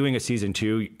idea of doing a season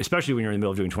 2, especially when you're in the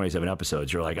middle of doing 27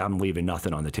 episodes, you're like, I'm leaving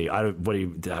nothing on the table. We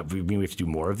have to do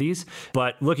more of these?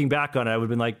 But looking back on it, I would have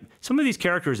been like, some of these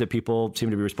characters that people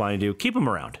seem to be responding to, keep them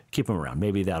around.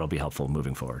 Maybe that'll be helpful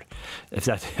moving forward, if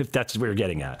that's what you're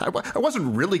getting at. I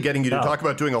wasn't really getting you to talk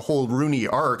about doing a whole Rooney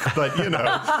arc, but you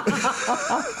know.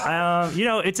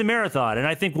 It's a marathon. And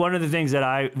I think one of the things that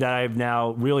I've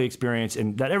now really experienced,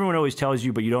 and that everyone always tells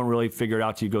you, but you don't really figure it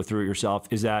out till you go through it yourself,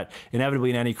 is that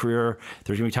inevitably in any career,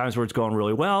 there's going to be times where it's going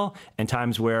really well and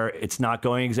times where it's not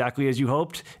going exactly as you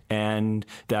hoped. And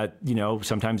that,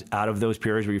 sometimes out of those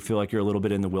periods where you feel like you're a little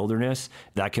bit in the wilderness,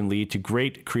 that can lead to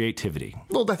great creativity.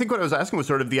 Well, I think what I was asking was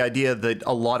sort of the idea that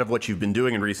a lot of what you've been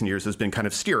doing in recent years has been kind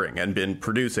of steering and been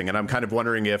producing. And I'm kind of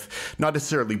wondering if not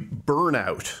necessarily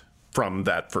burnout from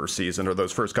that first season or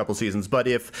those first couple seasons, but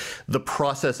if the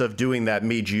process of doing that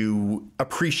made you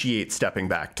appreciate stepping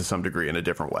back to some degree in a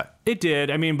different way. It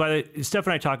did. I mean, Steph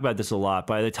and I talk about this a lot.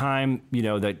 By the time,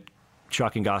 that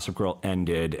Chuck and Gossip Girl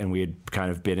ended and we had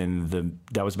kind of been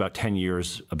that was about 10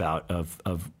 years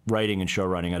of writing and show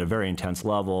running at a very intense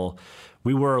level,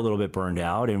 we were a little bit burned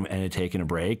out and had taken a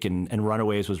break. And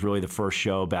Runaways was really the first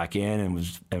show back in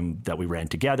and that we ran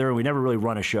together. And we never really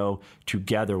run a show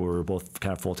together. We were both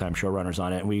kind of full-time showrunners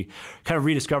on it. And we kind of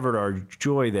rediscovered our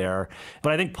joy there.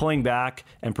 But I think pulling back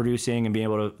and producing and being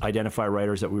able to identify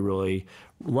writers that we really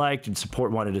liked and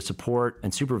wanted to support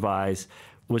and supervise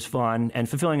was fun and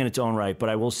fulfilling in its own right. But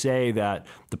I will say that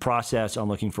the process on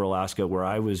Looking for Alaska, where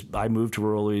I moved to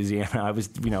rural Louisiana, it was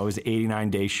an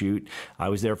 89-day shoot. I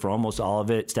was there for almost all of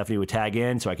it. Stephanie would tag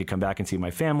in so I could come back and see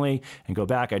my family and go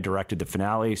back. I directed the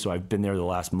finale, so I've been there the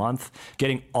last month.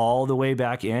 Getting all the way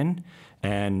back in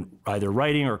and either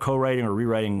writing or co-writing or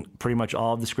rewriting pretty much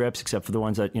all of the scripts except for the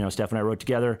ones that Steph and I wrote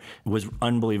together was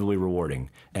unbelievably rewarding.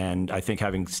 And I think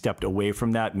having stepped away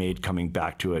from that made coming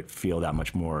back to it feel that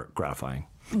much more gratifying.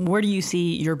 Where do you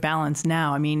see your balance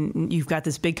now? I mean, you've got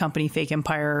this big company, Fake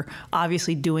Empire,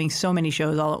 obviously doing so many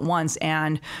shows all at once.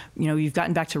 And, you've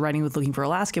gotten back to writing with Looking for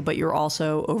Alaska, but you're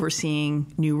also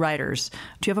overseeing new writers.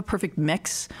 Do you have a perfect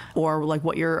mix or like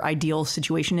what your ideal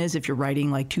situation is if you're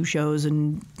writing like 2 shows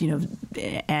and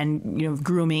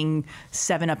grooming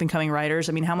 7 up and coming writers?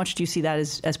 I mean, how much do you see that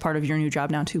as part of your new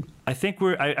job now too? I think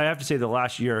I have to say the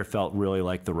last year it felt really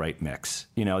like the right mix,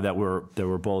 that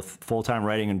we're both full-time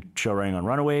writing and show writing on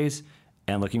Runaways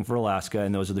and Looking for Alaska,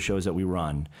 and those are the shows that we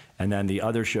run. And then the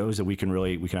other shows that we can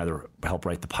either help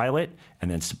write the pilot and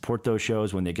then support those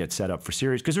shows when they get set up for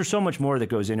series. Because there's so much more that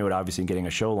goes into it, obviously, in getting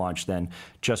a show launched than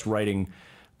just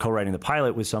co-writing the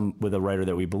pilot with a writer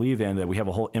that we believe in, that we have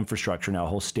a whole infrastructure now, a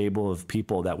whole stable of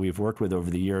people that we've worked with over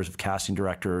the years of casting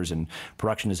directors and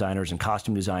production designers and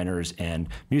costume designers and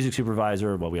music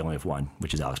supervisor. Well, we only have one,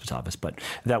 which is Alex Patafis, but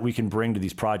that we can bring to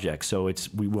these projects. So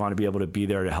we want to be able to be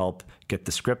there to help get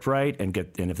the script right and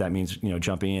if that means,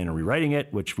 jumping in and rewriting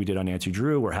it, which we did on Nancy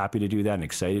Drew, we're happy to do that and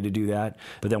excited to do that.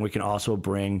 But then we can also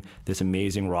bring this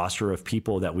amazing roster of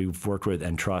people that we've worked with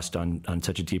and trust on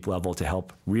such a deep level to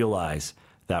help realize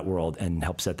that world and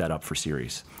help set that up for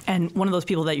series. And one of those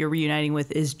people that you're reuniting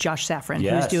with is Josh Safran,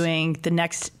 who's doing the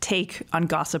next take on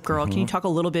Gossip Girl. Can you talk a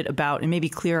little bit about and maybe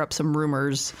clear up some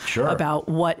rumors about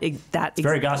what that is?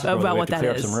 Very Gossip Girl, about what that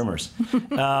clear is. Up some rumors.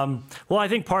 Well, I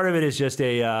think part of it is just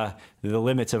the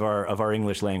limits of our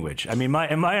English language. I mean,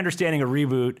 my understanding of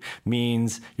reboot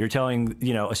means you're telling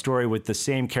a story with the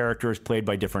same characters played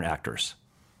by different actors.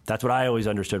 That's what I always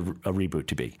understood a reboot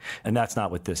to be. And that's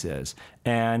not what this is.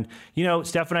 And,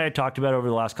 Steph and I had talked about over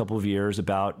the last couple of years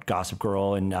about Gossip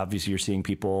Girl, and obviously you're seeing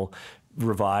people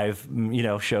revive,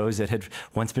 shows that had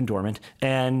once been dormant.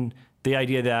 And the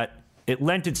idea that it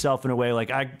lent itself in a way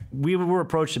like we were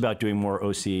approached about doing more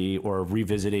OC or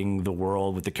revisiting the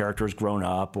world with the characters grown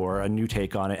up or a new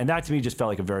take on it. And that to me just felt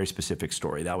like a very specific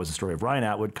story. That was the story of Ryan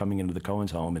Atwood coming into the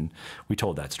Coens' home, and we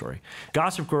told that story.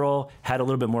 Gossip Girl had a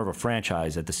little bit more of a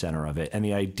franchise at the center of it. And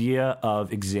the idea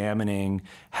of examining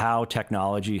how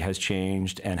technology has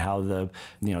changed and how the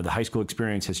high school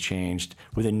experience has changed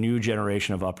with a new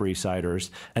generation of Upper East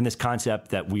Siders, and this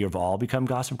concept that we have all become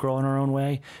Gossip Girl in our own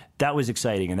way, that was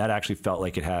exciting, and that actually felt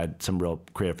like it had some real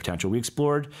creative potential. We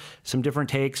explored some different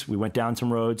takes. We went down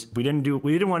some roads. We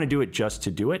didn't want to do it just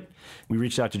to do it. We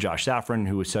reached out to Josh Safran,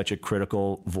 who was such a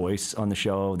critical voice on the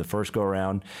show the first go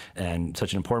around, and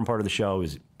such an important part of the show.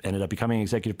 Ended up becoming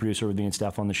executive producer with me and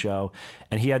Steph on the show,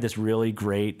 and he had this really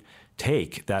great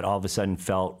take that all of a sudden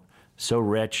felt so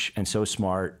rich and so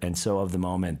smart and so of the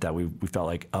moment that we felt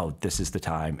like, oh, this is the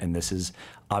time, and this is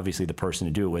obviously the person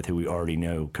to do it with who we already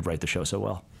knew could write the show so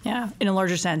well. Yeah. In a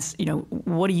larger sense,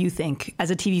 what do you think as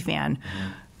a TV fan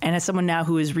and as someone now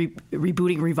who is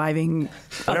rebooting, reviving,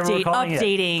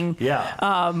 updating,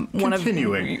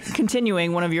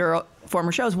 continuing one of your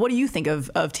former shows, what do you think of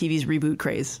TV's reboot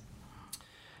craze?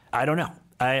 I don't know.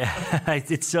 I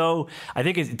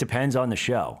think it depends on the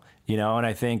show. And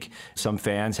I think some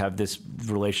fans have this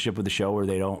relationship with the show where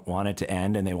they don't want it to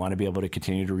end and they want to be able to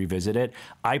continue to revisit it.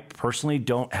 I personally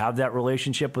don't have that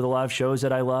relationship with a lot of shows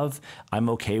that I love. I'm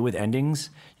okay with endings.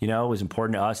 It was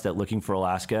important to us that Looking for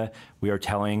Alaska, we are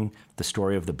telling the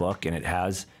story of the book and it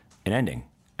has an ending.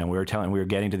 And we were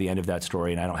getting to the end of that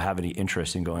story, and I don't have any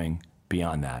interest in going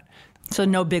beyond that. So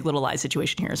no Big Little Lies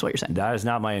situation here is what you're saying? That is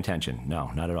not my intention.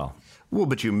 No, not at all. Well,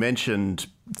 but you mentioned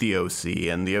the OC,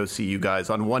 and the OC, you guys,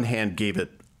 on one hand, gave it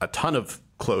a ton of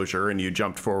closure, and you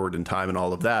jumped forward in time and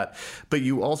all of that. But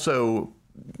you also,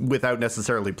 without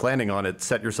necessarily planning on it,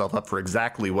 set yourself up for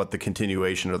exactly what the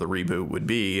continuation of the reboot would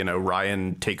be.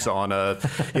 Ryan takes on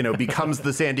becomes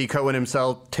the Sandy Cohen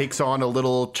himself, takes on a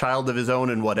little child of his own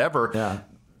and whatever. Yeah.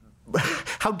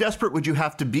 How desperate would you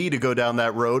have to be to go down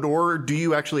that road? Or do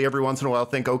you actually every once in a while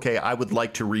think, okay, I would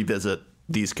like to revisit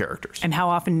these characters? And how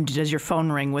often does your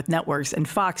phone ring with networks, and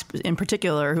Fox in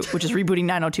particular, which is rebooting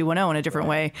 90210 in a different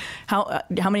way? How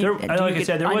many? Like I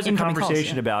said, there was a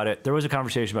conversation about it. There was a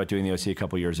conversation about doing the OC a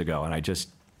couple years ago, and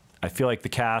I feel like the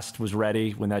cast was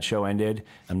ready when that show ended.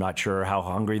 I'm not sure how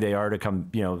hungry they are to come.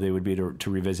 They would be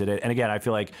to revisit it. And again, I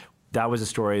feel like that was a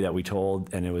story that we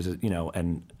told, and it was,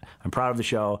 and I'm proud of the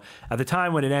show. At the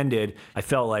time when it ended, I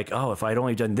felt like, oh, if I'd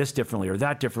only done this differently or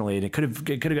that differently, and it could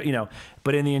have,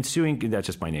 but in the ensuing, that's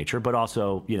just my nature, but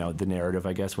also, the narrative,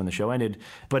 I guess, when the show ended.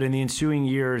 But in the ensuing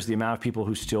years, the amount of people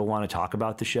who still want to talk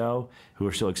about the show, who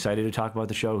are still excited to talk about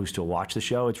the show, who still watch the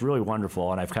show, it's really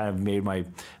wonderful. And I've kind of made my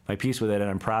peace with it, and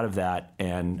I'm proud of that.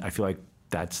 And I feel like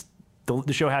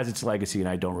the show has its legacy, and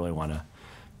I don't really want to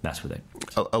mess with it.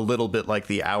 A little bit like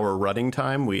the hour running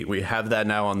time. We have that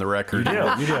now on the record.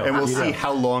 You do. And we'll see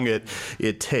how long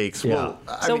it takes. Yeah.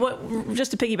 Well,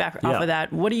 just to piggyback off of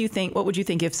that, what do you think? What would you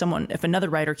think if another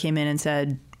writer came in and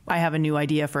said, I have a new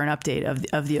idea for an update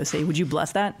of the OC? Would you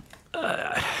bless that?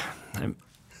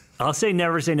 I'll say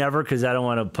never because I don't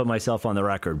want to put myself on the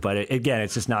record. But again,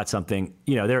 it's just not something,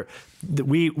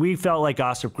 we felt like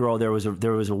Gossip Girl, there was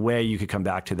a way you could come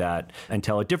back to that and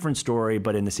tell a different story,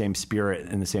 but in the same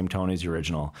spirit, in the same tone as the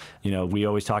original. We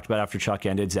always talked about after Chuck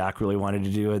ended, Zach really wanted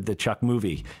to do the Chuck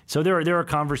movie. So there are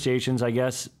conversations, I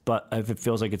guess, but if it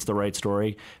feels like it's the right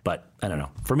story. But I don't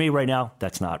know. For me right now,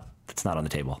 that's not on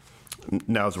the table.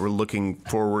 Now, as we're looking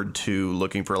forward to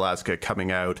Looking for Alaska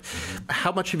coming out,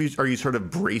 how much are you sort of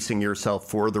bracing yourself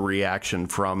for the reaction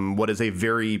from what is a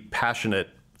very passionate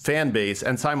fan base,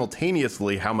 and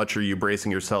simultaneously, how much are you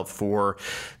bracing yourself for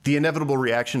the inevitable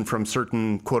reaction from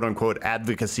certain quote-unquote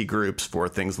advocacy groups for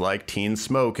things like teen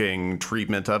smoking,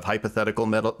 treatment of hypothetical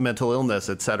mental illness,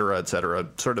 et cetera,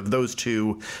 sort of those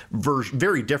two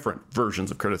very different versions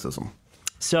of criticism?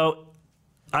 So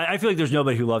I feel like there's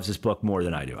nobody who loves this book more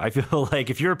than I do. I feel like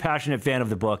if you're a passionate fan of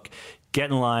the book, get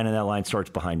in line, and that line starts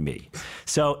behind me.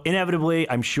 So inevitably,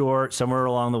 I'm sure somewhere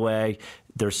along the way,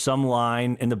 there's some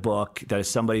line in the book that is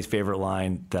somebody's favorite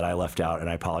line that I left out, and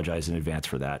I apologize in advance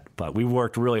for that. But we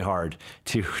worked really hard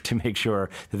to make sure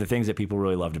that the things that people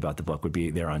really loved about the book would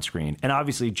be there on screen. And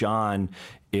obviously, John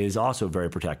is also very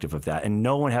protective of that. And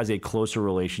no one has a closer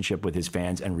relationship with his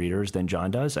fans and readers than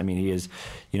John does. I mean, he is,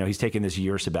 he's taken this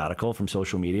year sabbatical from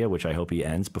social media, which I hope he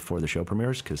ends before the show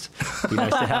premieres, because it'd be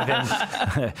nice to have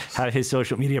him have his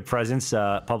social media presence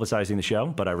publicizing the show.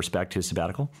 But I respect his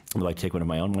sabbatical. I would like to take one of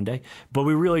my own one day. But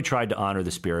we really tried to honor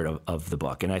the spirit of the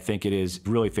book. And I think it is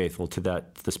really faithful to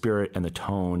the spirit and the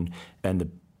tone and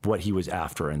what he was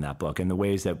after in that book. And the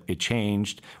ways that it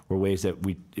changed were ways that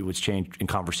it was changed in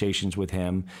conversations with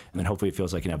him. And then hopefully it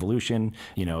feels like an evolution,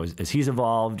 as he's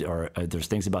evolved, or there's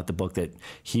things about the book that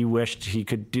he wished he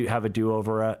could have a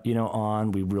do-over,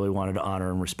 on. We really wanted to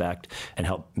honor and respect and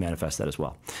help manifest that as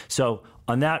well. So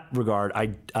on that regard,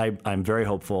 I'm very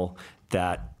hopeful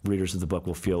that readers of the book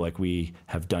will feel like we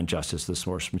have done justice to the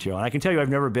source material. And I can tell you, I've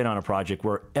never been on a project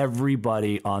where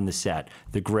everybody on the set,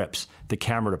 the grips, the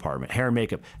camera department, hair and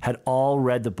makeup, had all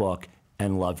read the book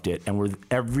and loved it, and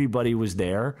everybody was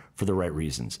there for the right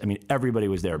reasons. I mean, everybody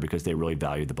was there because they really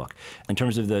valued the book. In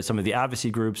terms of some of the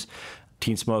advocacy groups,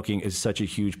 teen smoking is such a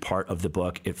huge part of the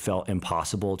book, it felt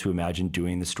impossible to imagine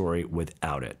doing the story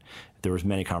without it. There was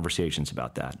many conversations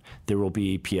about that. There will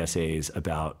be PSAs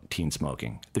about teen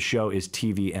smoking. The show is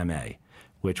TVMA,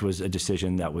 which was a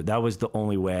decision that was the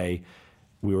only way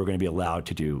we were going to be allowed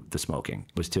to do the smoking,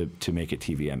 was to make it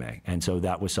TVMA. And so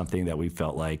that was something that we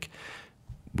felt like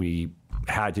we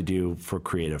had to do for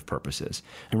creative purposes.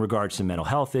 In regards to mental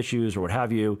health issues or what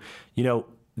have you,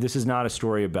 this is not a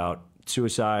story about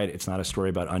suicide. It's not a story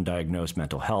about undiagnosed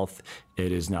mental health.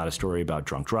 It is not a story about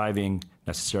drunk driving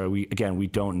necessarily. We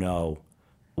don't know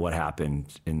what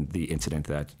happened in the incident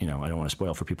that, I don't want to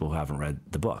spoil for people who haven't read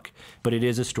the book. But it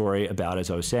is a story about, as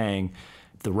I was saying,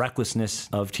 the recklessness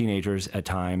of teenagers at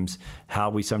times, how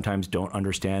we sometimes don't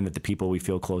understand that the people we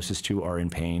feel closest to are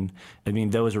in pain. I mean,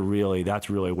 that's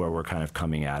really where we're kind of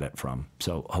coming at it from.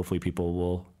 So hopefully people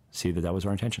will see that was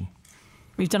our intention.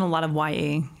 We've done a lot of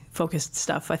YA-focused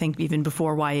stuff. I think even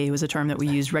before YA was a term that we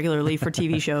used regularly for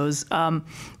TV shows.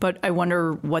 But I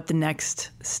wonder what the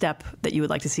next step that you would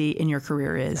like to see in your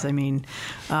career is. I mean,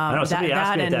 I know somebody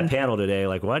asked me at that panel today,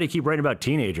 like, why do you keep writing about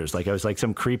teenagers? Like I was like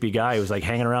some creepy guy who was like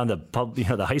hanging around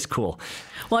the high school.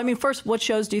 Well, I mean, first, what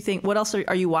shows do you think? What else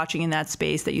are you watching in that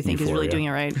space that you think is really doing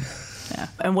it right? Yeah.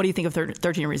 And what do you think of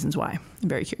 13 Reasons Why? I'm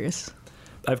very curious.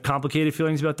 I have complicated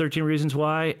feelings about 13 Reasons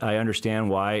Why. I understand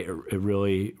why it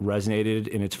really resonated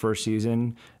in its first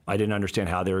season. I didn't understand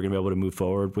how they were going to be able to move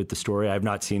forward with the story. I have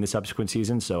not seen the subsequent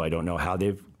seasons, so I don't know how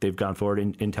they've gone forward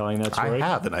in telling that story. I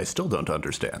have, and I still don't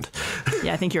understand.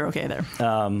 Yeah, I think you're okay there.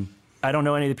 I don't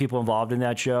know any of the people involved in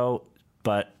that show,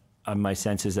 but my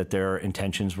sense is that their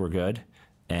intentions were good,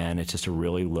 and it's just a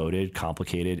really loaded,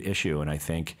 complicated issue, and I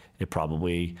think it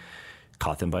probably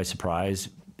caught them by surprise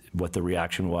what the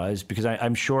reaction was, because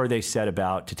I'm sure they set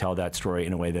about to tell that story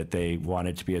in a way that they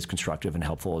wanted to be as constructive and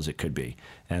helpful as it could be.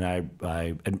 And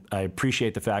I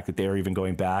appreciate the fact that they are even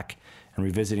going back and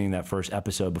revisiting that first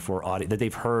episode before audience, that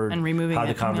they've heard how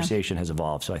the conversation has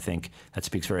evolved. So I think that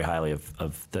speaks very highly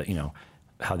of the,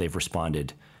 how they've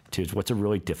responded to what's a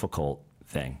really difficult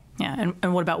thing. Yeah,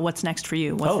 and what about what's next for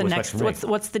you? What's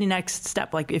the next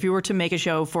step? Like if you were to make a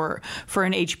show for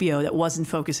an HBO that wasn't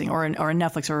focusing, or a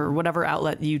Netflix or whatever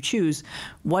outlet you choose,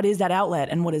 what is that outlet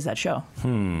and what is that show?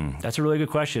 That's a really good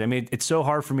question. I mean, it's so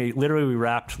hard for me. Literally, we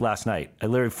wrapped last night. I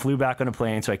literally flew back on a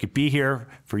plane so I could be here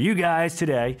for you guys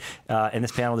today in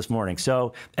this panel this morning.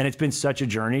 So, and it's been such a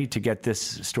journey to get this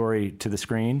story to the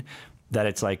screen that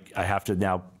it's like I have to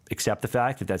now accept the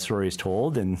fact that story is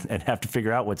told and have to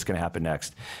figure out what's going to happen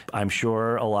next. I'm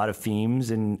sure a lot of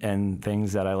themes and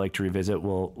things that I like to revisit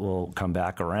will come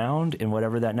back around in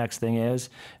whatever that next thing is,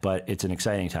 but it's an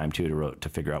exciting time too to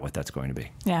figure out what that's going to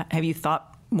be. Yeah. Have you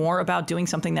thought more about doing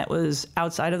something that was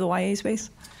outside of the YA space?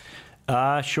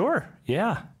 Sure.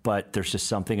 Yeah. But there's just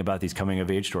something about these coming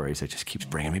of age stories that just keeps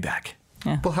bringing me back.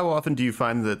 Yeah. Well, how often do you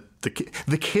find that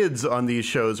the kids on these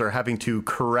shows are having to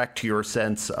correct your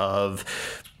sense of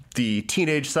the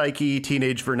teenage psyche,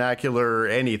 teenage vernacular,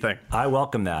 anything? I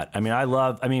welcome that. I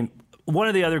mean, one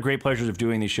of the other great pleasures of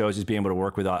doing these shows is being able to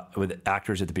work with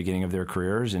actors at the beginning of their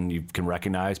careers, and you can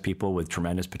recognize people with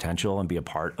tremendous potential and be a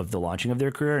part of the launching of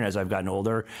their career. And as I've gotten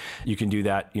older, you can do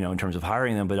that, in terms of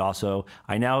hiring them, but also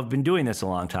I now have been doing this a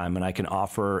long time, and I can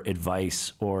offer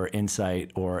advice or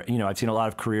insight, or, I've seen a lot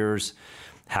of careers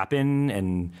happen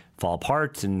and fall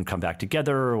apart and come back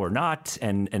together or not.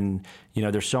 And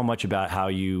there's so much about how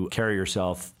you carry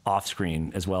yourself off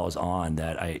screen as well as on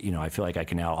that I feel like I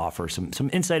can now offer some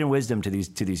insight and wisdom to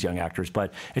these young actors.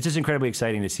 But it's just incredibly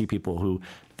exciting to see people who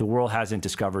the world hasn't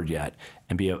discovered yet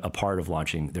and be a part of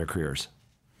launching their careers.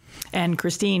 And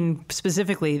Christine,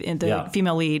 specifically, the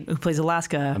female lead who plays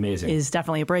Alaska, Amazing. Is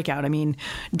definitely a breakout. I mean,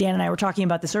 Dan and I were talking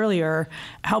about this earlier.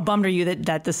 How bummed are you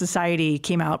that the Society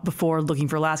came out before Looking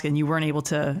for Alaska and you weren't able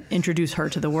to introduce her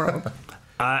to the world?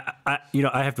 I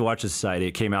have to watch the Society.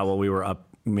 It came out while we were up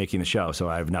making the show, so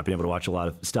I've not been able to watch a lot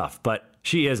of stuff. But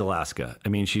she is Alaska. I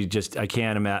mean, I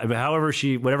can't imagine. However,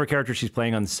 whatever character she's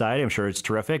playing on the side, I'm sure it's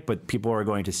terrific, but people are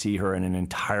going to see her in an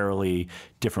entirely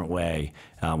different way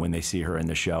when they see her in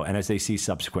the show. And as they see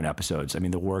subsequent episodes, I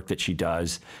mean, the work that she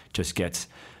does just gets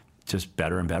just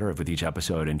better and better with each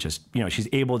episode. And just, she's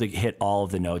able to hit all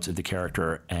of the notes of the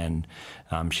character, and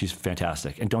she's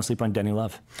fantastic. And don't sleep on Denny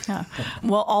Love. Yeah.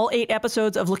 Well, all 8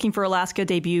 episodes of Looking for Alaska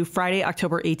debut Friday,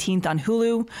 October 18th on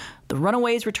Hulu. The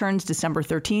Runaways returns December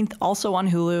 13th, also on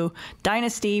Hulu.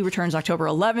 Dynasty returns October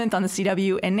 11th on the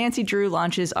CW, and Nancy Drew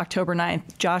launches October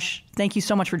 9th. Josh, thank you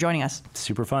so much for joining us.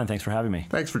 Super fun. Thanks for having me.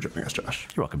 Thanks for joining us, Josh.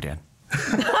 You're welcome, Dan.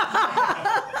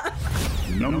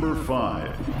 Number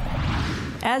 5.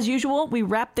 As usual, we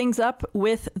wrap things up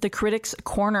with the Critics'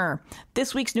 Corner.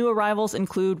 This week's new arrivals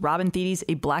include Robin Thede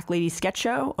A Black Lady sketch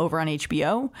show over on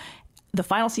HBO, the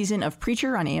final season of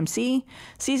Preacher on AMC,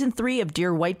 season 3 of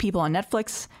Dear White People on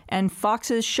Netflix, and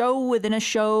Fox's show within a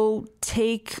show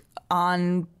take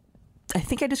on, I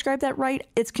think I described that right,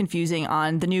 it's confusing,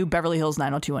 on the new Beverly Hills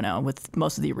 90210 with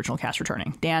most of the original cast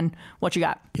returning. Dan, what you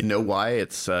got? You know why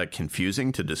it's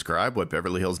confusing to describe what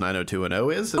Beverly Hills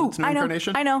 90210 is in its new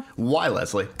incarnation? I know. Why,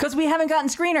 Leslie? Because we haven't gotten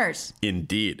screeners.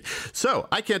 Indeed. So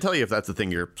I can't tell you if that's the thing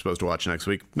you're supposed to watch next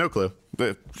week. No clue.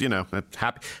 But,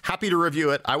 happy to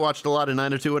review it. I watched a lot of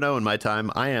 90210 in my time.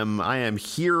 I am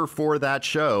here for that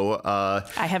show.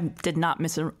 I did not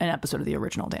miss an episode of the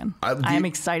original, Dan. I am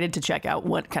excited to check out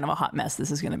what kind of a hot mess this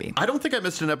is going to be. I don't think I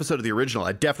missed an episode of the original.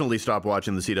 I definitely stopped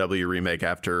watching the CW remake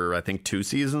after, I think, 2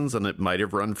 seasons, and it might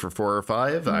have run for 4 or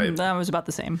 5. That was about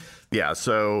the same. Yeah,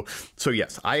 so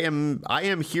yes, I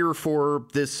am here for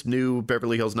this new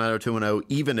Beverly Hills 90210,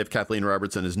 even if Kathleen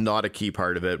Robertson is not a key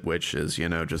part of it, which is,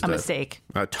 just a mistake.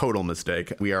 A total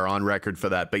mistake. We are on record for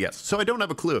that. But yes, so I don't have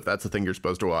a clue if that's the thing you're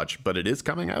supposed to watch, but it is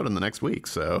coming out in the next week,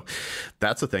 so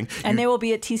that's a thing. And they will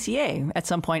be at TCA at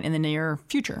some point in the near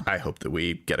future. I hope that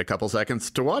we get a couple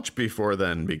seconds to watch before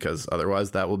then, because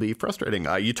otherwise that will be frustrating.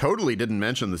 You totally didn't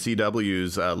mention the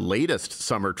CW's latest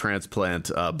summer transplant,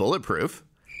 Bulletproof.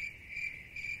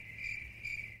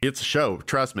 It's a show,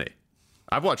 trust me.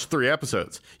 I've watched 3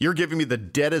 episodes. You're giving me the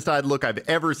deadest-eyed look I've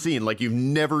ever seen, like you've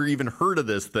never even heard of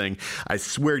this thing. I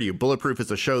swear to you, Bulletproof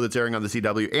is a show that's airing on the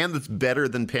CW, and it's better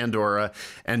than Pandora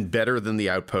and better than The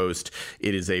Outpost.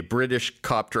 It is a British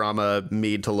cop drama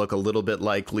made to look a little bit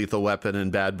like Lethal Weapon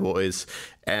and Bad Boys,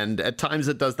 and at times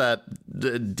it does that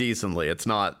decently. It's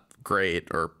not great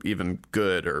or even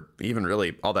good or even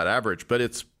really all that average, but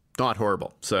it's not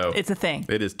horrible. So it's a thing.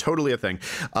 It is totally a thing.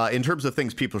 In terms of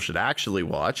things people should actually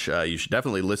watch, you should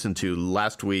definitely listen to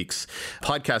last week's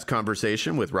podcast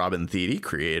conversation with Robin Thede,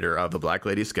 creator of A Black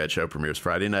Lady sketch show, premieres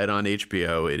Friday night on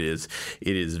HBO. It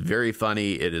is very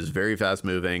funny. It is very fast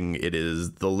moving. It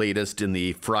is the latest in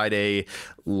the Friday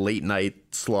late night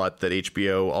slot that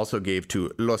HBO also gave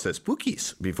to Los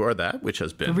Spookies before that, which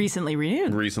has been recently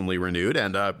renewed.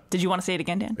 And did you want to say it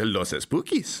again, Dan? Los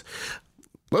Spookies.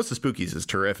 Los Spookies is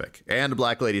terrific. And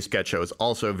Black Lady sketch show is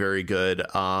also very good.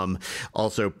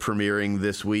 Also premiering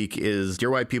this week is Dear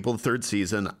White People, the 3rd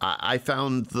season. I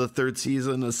found the 3rd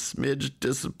season a smidge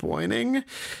disappointing,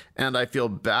 and I feel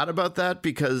bad about that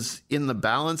because in the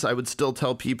balance, I would still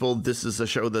tell people this is a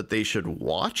show that they should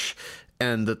watch,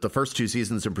 and that the first 2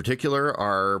 seasons in particular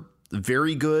are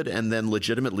very good and then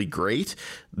legitimately great.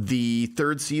 The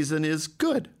 3rd season is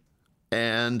good.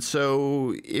 And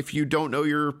so if you don't know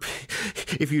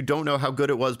how good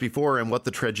it was before and what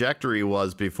the trajectory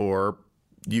was before,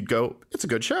 you'd go, it's a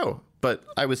good show. But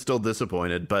I was still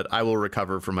disappointed, but I will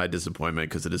recover from my disappointment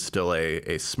because it is still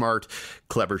a smart,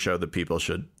 clever show that people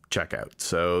should check out.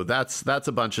 So that's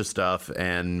a bunch of stuff,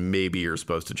 and maybe you're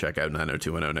supposed to check out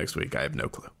 90210 next week. I have no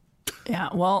clue. Yeah,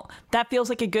 well, that feels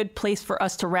like a good place for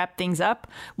us to wrap things up.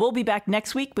 We'll be back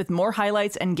next week with more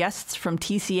highlights and guests from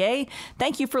TCA.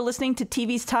 Thank you for listening to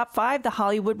TV's Top 5, the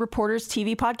Hollywood Reporters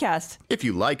TV podcast. If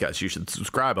you like us, you should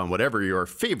subscribe on whatever your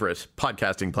favorite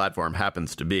podcasting platform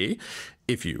happens to be.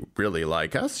 If you really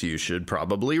like us, you should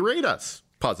probably rate us.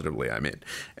 Positively, I mean.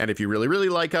 And if you really, really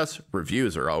like us,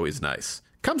 reviews are always nice.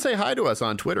 Come say hi to us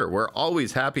on Twitter. We're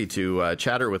always happy to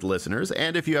chatter with listeners.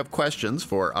 And if you have questions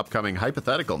for upcoming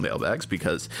hypothetical mailbags,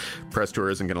 because press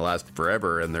tour isn't going to last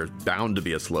forever and there's bound to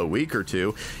be a slow week or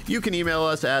 2, you can email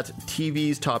us at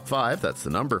TV's Top 5, that's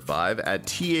the number 5, at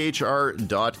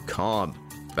thr.com.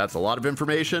 That's a lot of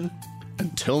information.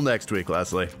 Until next week,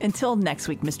 Leslie. Until next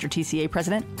week, Mr. TCA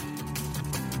President.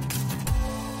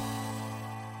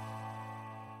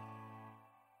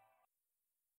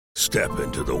 Step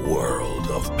into the world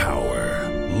of power,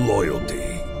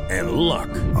 loyalty, and luck.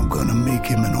 I'm gonna make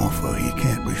him an offer he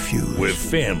can't refuse. With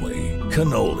family,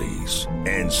 cannolis,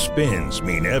 and spins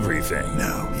mean everything.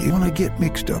 Now, you wanna get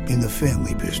mixed up in the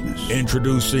family business.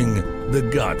 Introducing The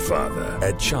Godfather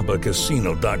at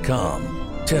ChumbaCasino.com.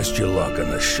 Test your luck in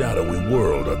the shadowy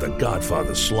world of The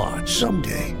Godfather slot.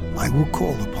 Someday, I will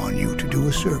call upon you to do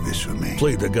a service for me.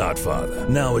 Play The Godfather,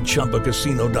 now at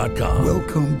ChumbaCasino.com.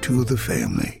 Welcome to the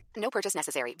family. No purchase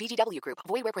necessary. VGW Group.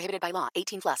 Void where prohibited by law.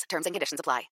 18+. Terms and conditions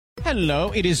apply.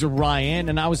 Hello, it is Ryan,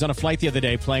 and I was on a flight the other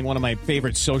day playing one of my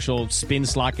favorite social spin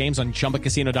slot games on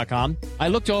ChumbaCasino.com. I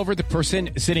looked over at the person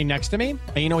sitting next to me,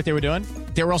 and you know what they were doing?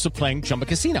 They were also playing Chumba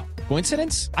Casino.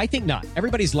 Coincidence? I think not.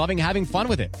 Everybody's loving having fun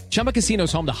with it. Chumba Casino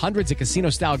is home to hundreds of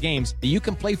casino-style games that you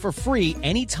can play for free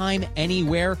anytime,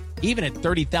 anywhere, even at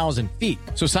 30,000 feet.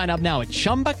 So sign up now at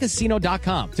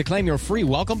ChumbaCasino.com to claim your free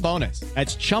welcome bonus.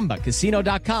 That's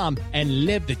ChumbaCasino.com and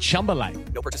live the Chumba life.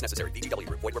 No purchase necessary. VGW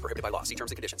Group. Void where prohibited by law. See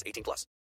terms and conditions. 18+.